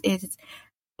see is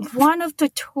one of the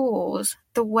tools,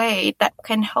 the way that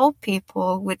can help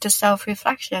people with the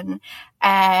self-reflection.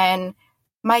 And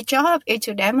my job is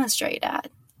to demonstrate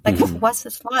that. Like what's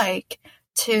it like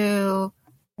to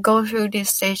go through these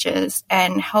stages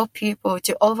and help people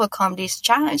to overcome these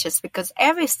challenges, because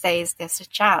every stage there's a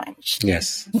challenge.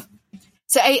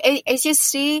 So I just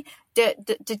see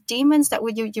the demons that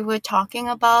you were talking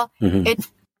about,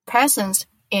 it's present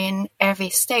in every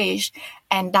stage.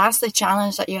 And that's the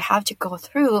challenge that you have to go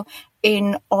through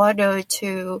in order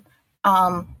to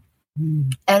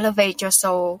elevate your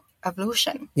soul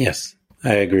evolution. Yes,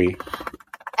 I agree.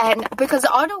 And because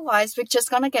otherwise we're just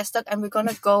going to get stuck and we're going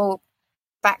to go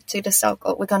back to the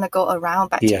circle. We're going to go around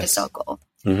back to the circle.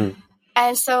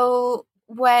 And so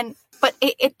but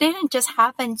it didn't just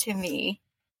happen to me,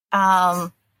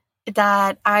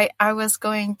 that I was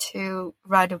going to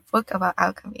write a book about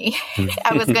alchemy.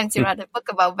 I was going to write a book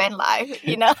about van life,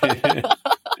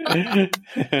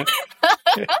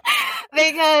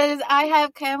 because I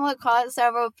have come across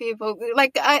several people,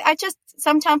 like I just,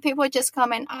 sometimes people just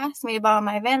come and ask me about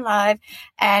my van life,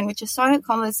 and we just started a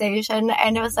conversation,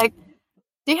 and it was like,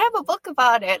 do you have a book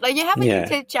about it? Like, you have a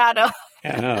YouTube channel.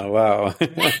 Oh, wow.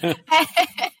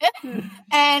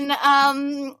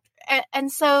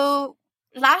 And so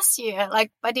last year,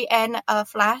 like by the end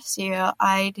of last year,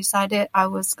 I decided I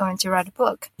was going to write a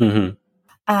book.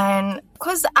 And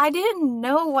because I didn't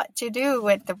know what to do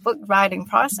with the book writing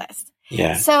process.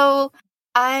 So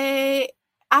I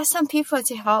asked some people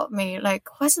to help me, like,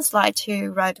 what's it like to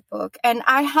write a book? And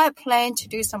I had planned to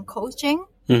do some coaching.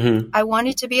 I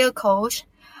wanted to be a coach.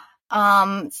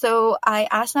 So I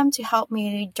asked them to help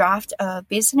me draft a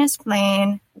business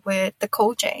plan with the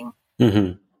coaching.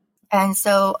 And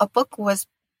so a book was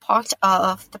part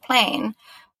of the plan,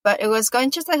 but it was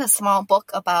going just like a small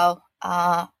book about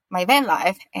my van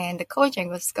life, and the coaching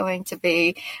was going to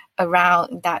be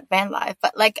around that van life.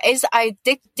 But like, as I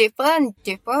dig deeper and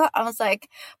deeper, I was like,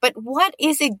 but what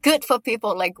is it good for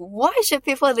people? Like, why should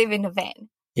people live in a van?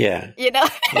 Like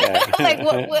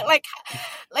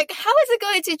like how is it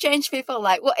going to change people's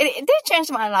life? Well, it did change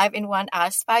my life in one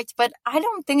aspect, but I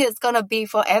don't think it's gonna be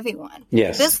for everyone.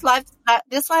 This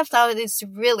lifestyle is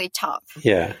really tough.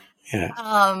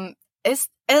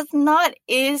 It's not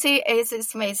easy as it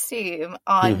may seem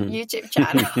on YouTube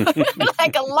channel.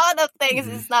 Like, a lot of things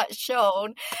is not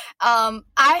shown. I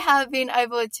have been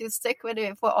able to stick with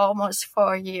it for almost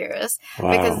 4 years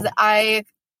because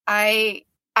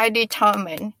I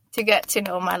determined to get to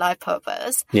know my life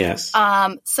purpose.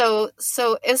 So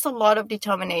it's a lot of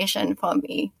determination for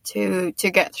me to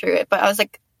get through it. But I was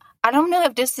like, I don't know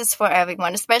if this is for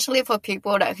everyone, especially for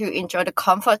people who enjoy the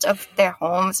comfort of their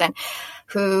homes and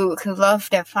who love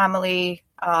their family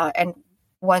and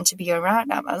want to be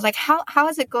around them. I was like, how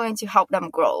is it going to help them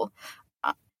grow?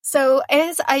 So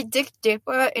as I dig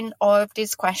deeper in all of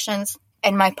these questions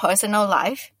in my personal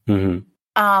life,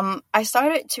 I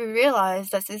started to realize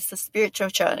that it's a spiritual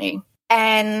journey.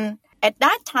 And at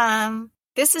that time,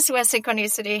 this is where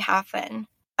synchronicity happened.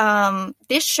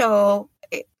 This show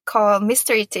called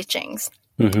Mystery Teachings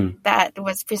that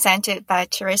was presented by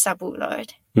Teresa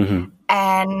Bullard.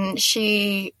 And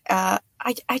she,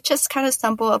 I just kind of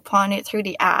stumbled upon it through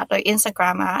the ad, like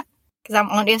Instagram ad, because I'm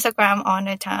on Instagram all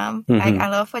the time. I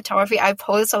love photography. I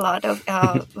post a lot of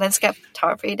landscape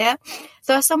photography there.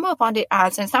 So I stumbled upon the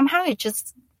ads, and somehow it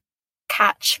just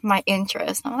catch my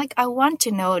interest. I'm like, I want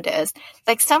to know this.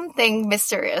 Like, something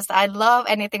mysterious. I love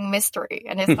anything mystery,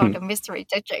 and it's called the Mystery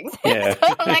Teachings. So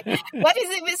I'm like, what is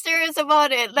it mysterious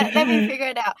about it? Let me figure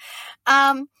it out.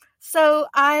 So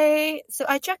I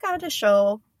checked out the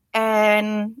show,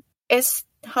 and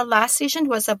her last season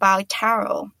was about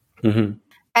tarot. And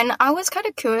I was kind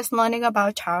of curious learning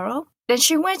about tarot. Then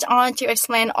she went on to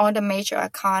explain all the major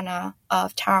arcana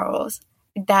of tarots,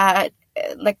 that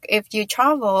like, if you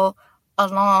travel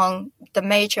along the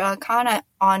major arcana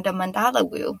on the mandala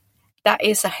wheel, that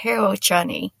is a hero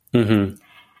journey. And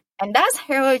that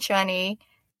hero journey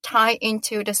tie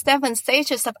into the 7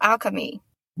 stages of alchemy.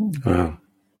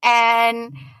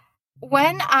 And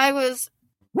when I was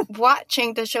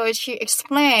watching the show, she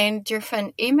explained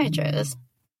different images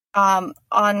on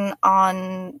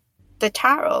the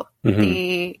tarot,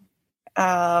 the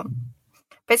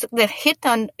basically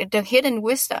the hidden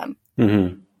wisdom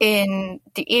in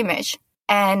the image,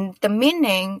 and the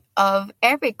meaning of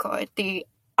every card, the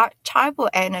archetypal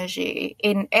energy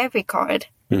in every card,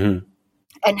 and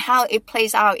how it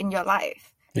plays out in your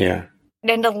life.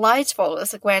 Then the light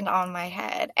bulbs went on my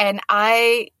head, and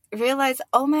I realized,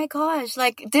 oh my gosh,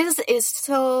 like, this is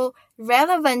so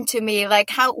relevant to me. Like,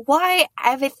 why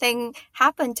everything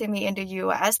happened to me in the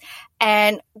US,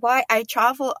 and why I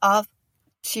travel up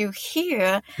to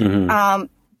here.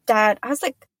 That I was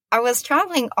like, I was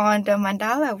traveling on the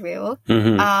mandala wheel,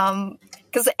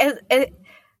 because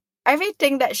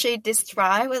everything that she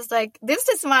described was like, this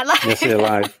is my life. This is your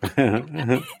life. I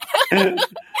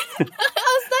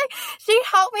was like, she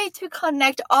helped me to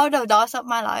connect all the dots of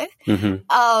my life.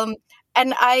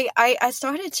 And I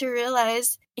started to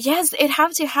realize, yes, it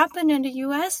has to happen in the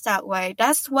US that way.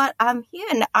 That's what I'm here.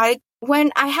 And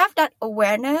when I have that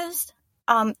awareness,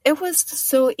 it was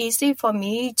so easy for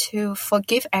me to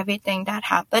forgive everything that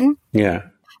happened. Yeah.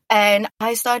 And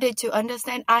I started to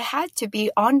understand I had to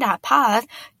be on that path,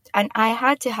 and I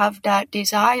had to have that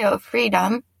desire of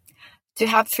freedom, to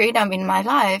have freedom in my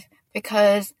life,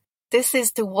 because this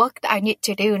is the work that I need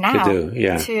to do now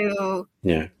to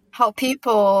help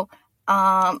people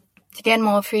to get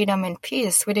more freedom and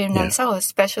peace within themselves,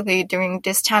 especially during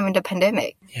this time in the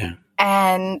pandemic. Yeah.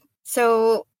 And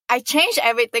so I changed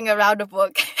everything around the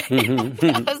book.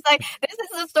 I was like, this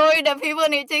is a story that people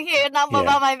need to hear, not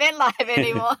about my van life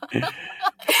anymore.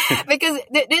 Because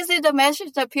this is the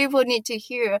message that people need to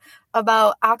hear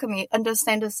about alchemy,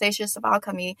 understand the stages of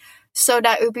alchemy, so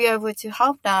that we'll be able to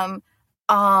help them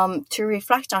to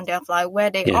reflect on their life, where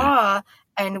they are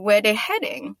and where they're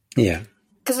heading. Yeah.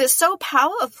 Because it's so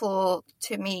powerful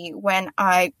to me when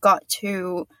I got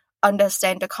to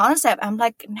understand the concept. I'm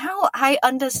like, now I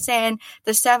understand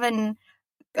the 7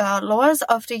 laws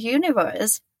of the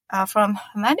universe from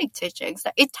Hermetic teachings.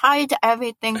 It tied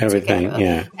everything together.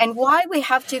 Yeah. And why we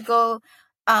have to go,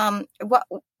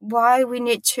 why we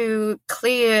need to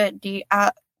clear the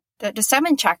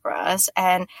 7 chakras,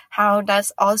 and how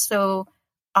that's also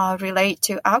relate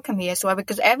to alchemy as well.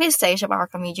 Because every stage of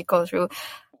alchemy you go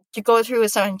through a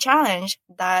certain challenge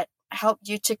that help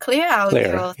you to clear out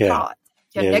your thoughts,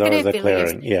 your negative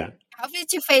beliefs. Help you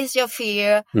to face your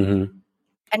fear. Mm-hmm.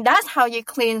 And that's how you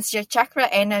cleanse your chakra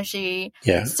energy,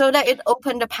 so that it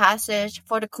open the passage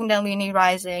for the Kundalini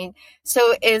rising.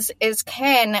 So it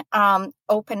can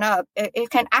open up, it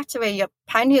can activate your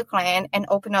pineal gland and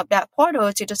open up that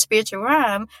portal to the spiritual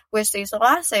realm, which is the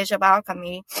last stage of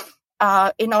alchemy,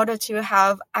 in order to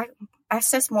have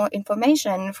access more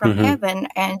information from heaven,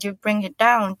 and you bring it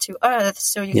down to earth,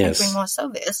 so you can bring more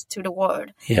service to the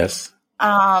world. Yes.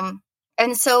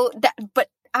 And so but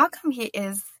alchemy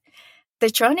is the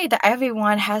journey that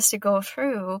everyone has to go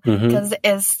through, because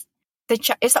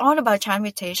it's all about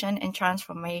transmutation and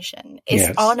transformation.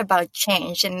 It's all about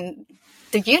change, and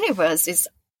the universe is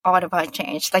all about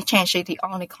change. Like, change is the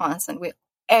only constant. We're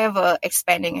ever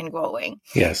expanding and growing.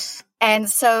 Yes. And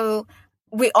so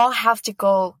we all have to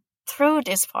go through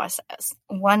this process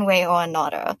one way or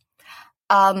another.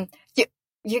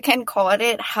 You can call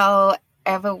it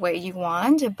however way you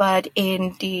want, but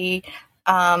in the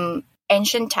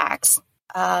ancient texts,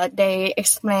 they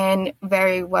explain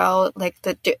very well,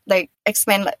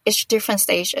 explain each different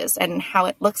stages and how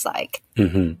it looks like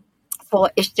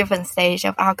for each different stage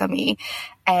of alchemy,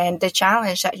 and the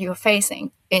challenge that you're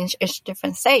facing in each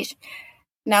different stage.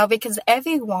 Now, because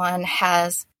everyone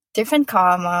has different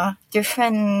karma,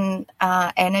 different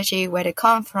energy, where they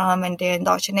come from, and their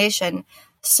indoctrination.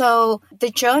 So the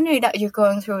journey that you're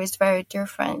going through is very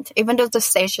different. Even though the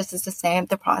stages is the same,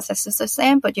 the process is the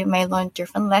same, but you may learn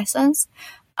different lessons.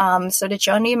 So the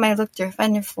journey may look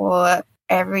different for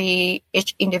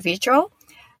each individual.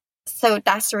 So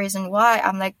that's the reason why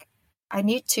I'm like, I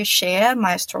need to share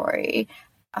my story,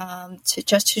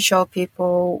 to show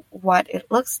people what it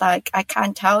looks like. I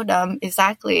can't tell them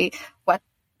exactly what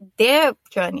their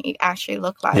journey actually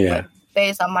look like, but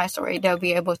based on my story, they'll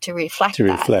be able to reflect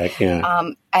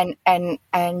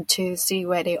and to see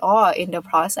where they are in the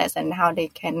process, and how they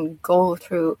can go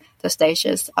through the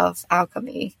stages of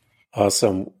alchemy.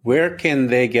 Awesome. Where can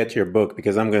they get your book?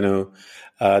 Because I'm going to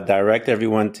direct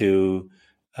everyone to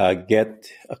get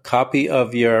a copy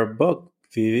of your book,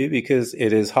 Vivi, because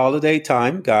it is holiday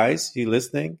time. Guys, you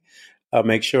listening?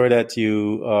 Make sure that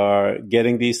you are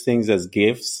getting these things as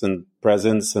gifts and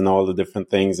presents and all the different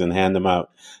things, and hand them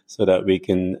out, so that we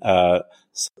can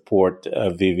support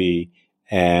Vivi,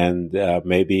 and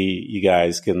maybe you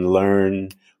guys can learn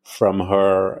from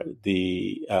her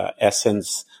the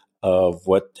essence of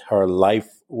what her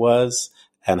life was,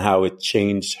 and how it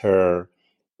changed her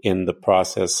in the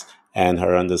process, and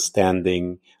her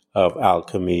understanding of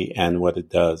alchemy and what it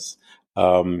does.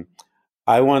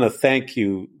 I want to thank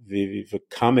you, Vivi, for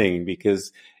coming,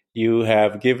 because you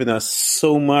have given us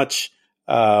so much.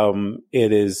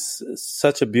 It is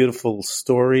such a beautiful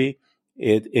story.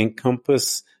 It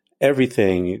encompasses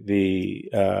everything,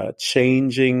 the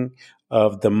changing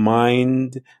of the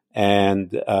mind,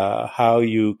 and how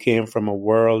you came from a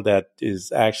world that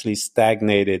is actually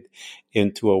stagnated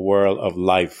into a world of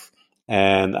life.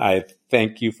 And I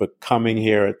thank you for coming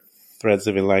here at Threads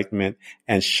of Enlightenment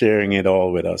and sharing it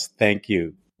all with us. Thank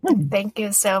you. Thank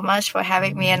you so much for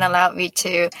having me and allowed me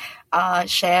to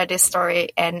share this story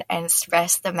and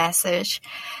stress the message.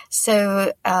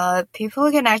 So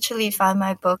people can actually find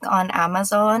my book on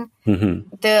Amazon.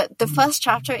 Mm-hmm. The first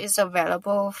chapter is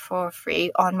available for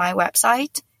free on my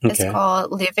website. Okay. It's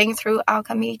called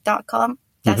livingthroughalchemy.com.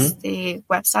 That's the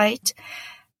website.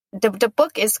 The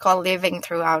book is called Living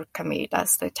Through Alchemy.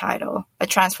 That's the title. A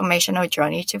Transformational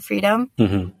Journey to Freedom.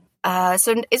 Mm-hmm.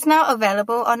 So it's now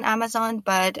available on Amazon,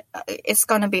 but it's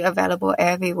going to be available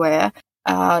everywhere.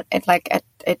 At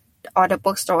other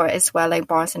bookstore as well, like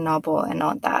Barnes and Noble and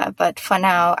all that. But for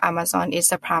now, Amazon is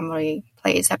the primary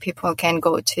place that people can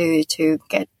go to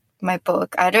get my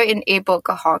book, either in ebook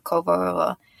or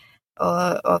hardcover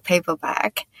or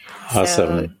paperback.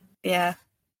 Awesome. So, yeah.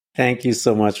 Thank you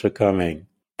so much for coming.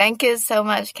 Thank you so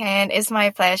much, Ken. It's my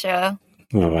pleasure.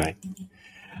 Bye-bye.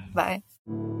 Bye.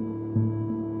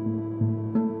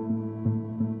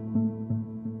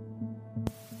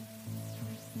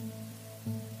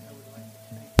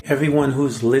 Everyone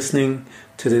who's listening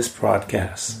to this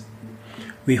podcast.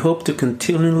 We hope to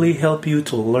continually help you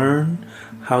to learn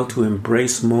how to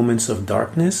embrace moments of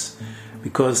darkness,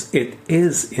 because it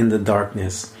is in the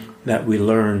darkness that we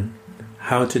learn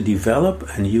how to develop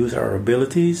and use our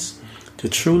abilities to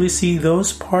truly see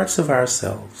those parts of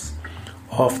ourselves,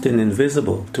 often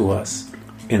invisible to us,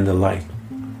 in the light.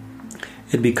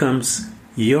 It becomes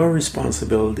your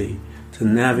responsibility to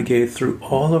navigate through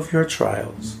all of your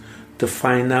trials, to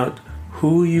find out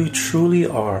who you truly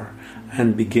are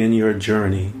and begin your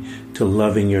journey to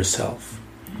loving yourself,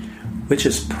 which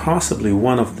is possibly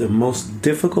one of the most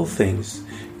difficult things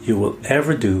you will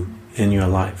ever do in your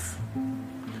life.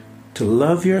 To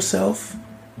love yourself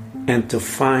and to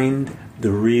find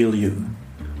the real you,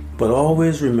 but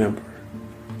always remember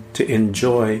to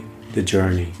enjoy the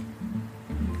journey.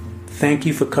 Thank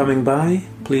you for coming by.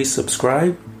 Please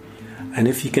subscribe, and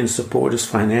if you can support us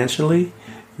financially,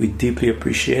 we deeply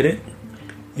appreciate it.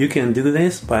 You can do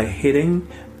this by hitting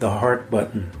the heart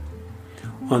button.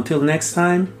 Until next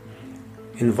time,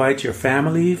 invite your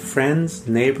family, friends,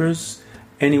 neighbors,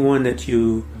 anyone that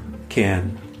you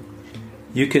can.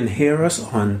 You can hear us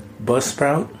on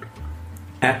Buzzsprout,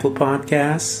 Apple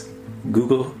Podcasts,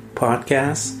 Google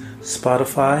Podcasts,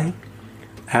 Spotify,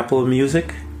 Apple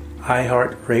Music,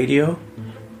 iHeartRadio,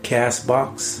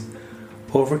 Castbox,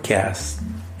 Overcast,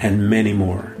 and many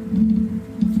more.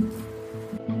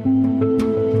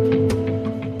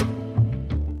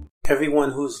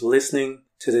 Everyone who's listening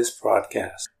to this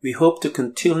podcast, we hope to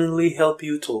continually help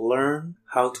you to learn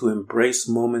how to embrace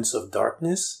moments of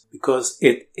darkness, because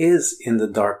it is in the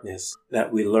darkness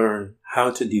that we learn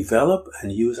how to develop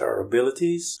and use our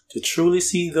abilities to truly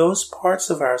see those parts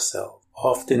of ourselves,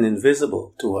 often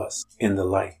invisible to us, in the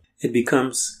light. It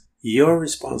becomes your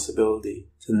responsibility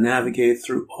to navigate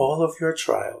through all of your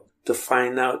trials, to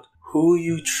find out who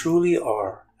you truly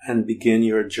are and begin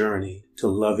your journey to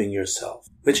loving yourself,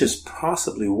 which is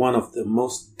possibly one of the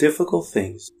most difficult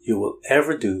things you will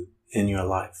ever do in your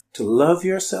life. To love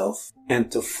yourself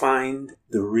and to find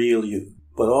the real you,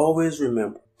 but always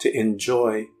remember to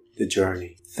enjoy the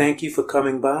journey. Thank you for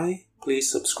coming by.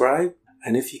 Please subscribe,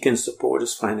 and if you can support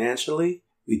us financially,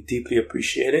 we deeply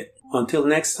appreciate it. Until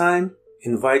next time,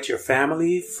 invite your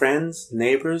family, friends,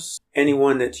 neighbors,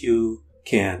 anyone that you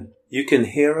can. You can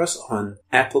hear us on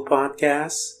Apple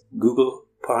Podcasts, Google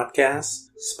Podcasts,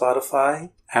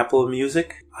 Spotify, Apple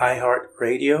Music,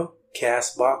 iHeartRadio,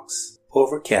 Castbox,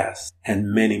 Overcast,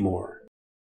 and many more.